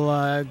 A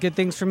couple good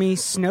things for me.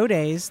 Snow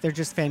days. They're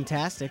just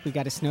fantastic. We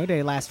got a snow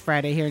day last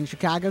Friday here in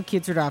Chicago.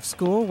 Kids are off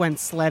school, went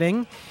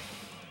sledding,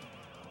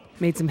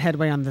 made some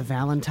headway on the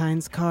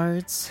Valentine's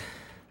cards.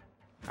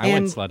 I And-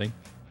 went sledding.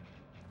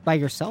 By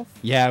yourself?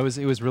 Yeah, it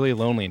was really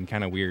lonely and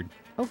kind of weird.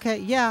 Okay,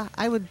 yeah,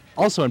 I would.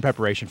 Also in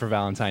preparation for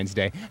Valentine's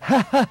Day.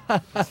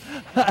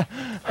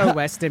 Oh,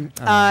 Weston.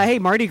 Hey,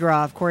 Mardi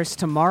Gras, of course,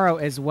 tomorrow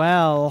as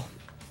well.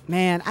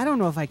 Man, I don't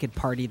know if I could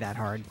party that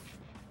hard.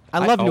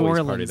 I love New always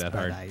Orleans, party that but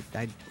hard.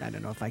 I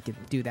don't know if I could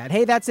do that.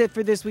 Hey, that's it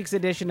for this week's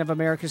edition of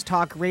America's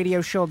Talk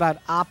radio show about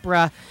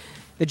opera.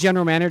 The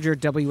general manager at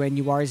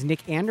WNUR is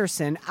Nick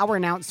Anderson. Our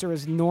announcer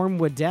is Norm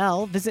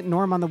Waddell. Visit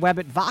Norm on the web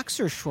at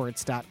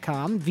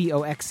voxershorts.com,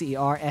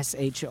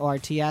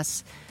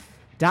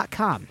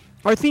 VOXERSHORTS.com.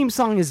 Our theme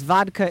song is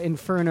Vodka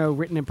Inferno,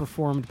 written and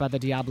performed by the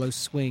Diablo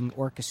Swing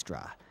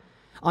Orchestra.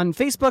 On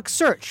Facebook,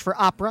 search for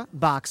Opera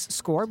Box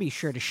Score. Be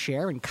sure to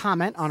share and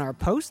comment on our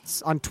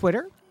posts. On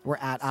Twitter, we're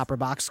at Opera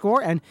Box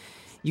Score, and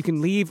you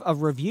can leave a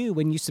review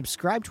when you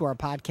subscribe to our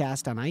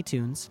podcast on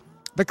iTunes.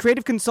 The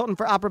creative consultant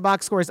for Opera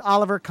Box Score is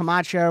Oliver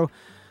Camacho.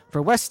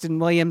 For Weston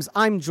Williams,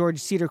 I'm George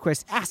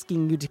Cedarquist,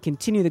 asking you to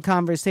continue the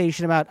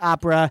conversation about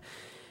opera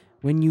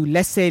when you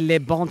laissez les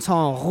bon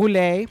temps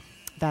rouler.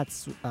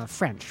 That's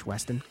French,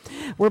 Weston.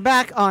 We're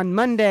back on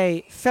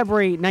Monday,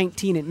 February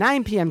 19 at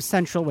 9 p.m.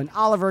 Central when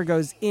Oliver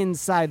goes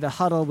inside the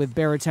huddle with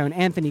baritone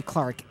Anthony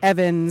Clark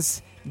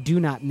Evans. Do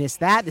not miss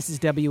that. This is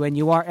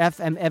WNUR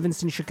FM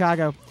Evanston,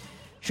 Chicago.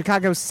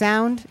 Chicago's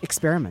sound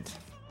experiment.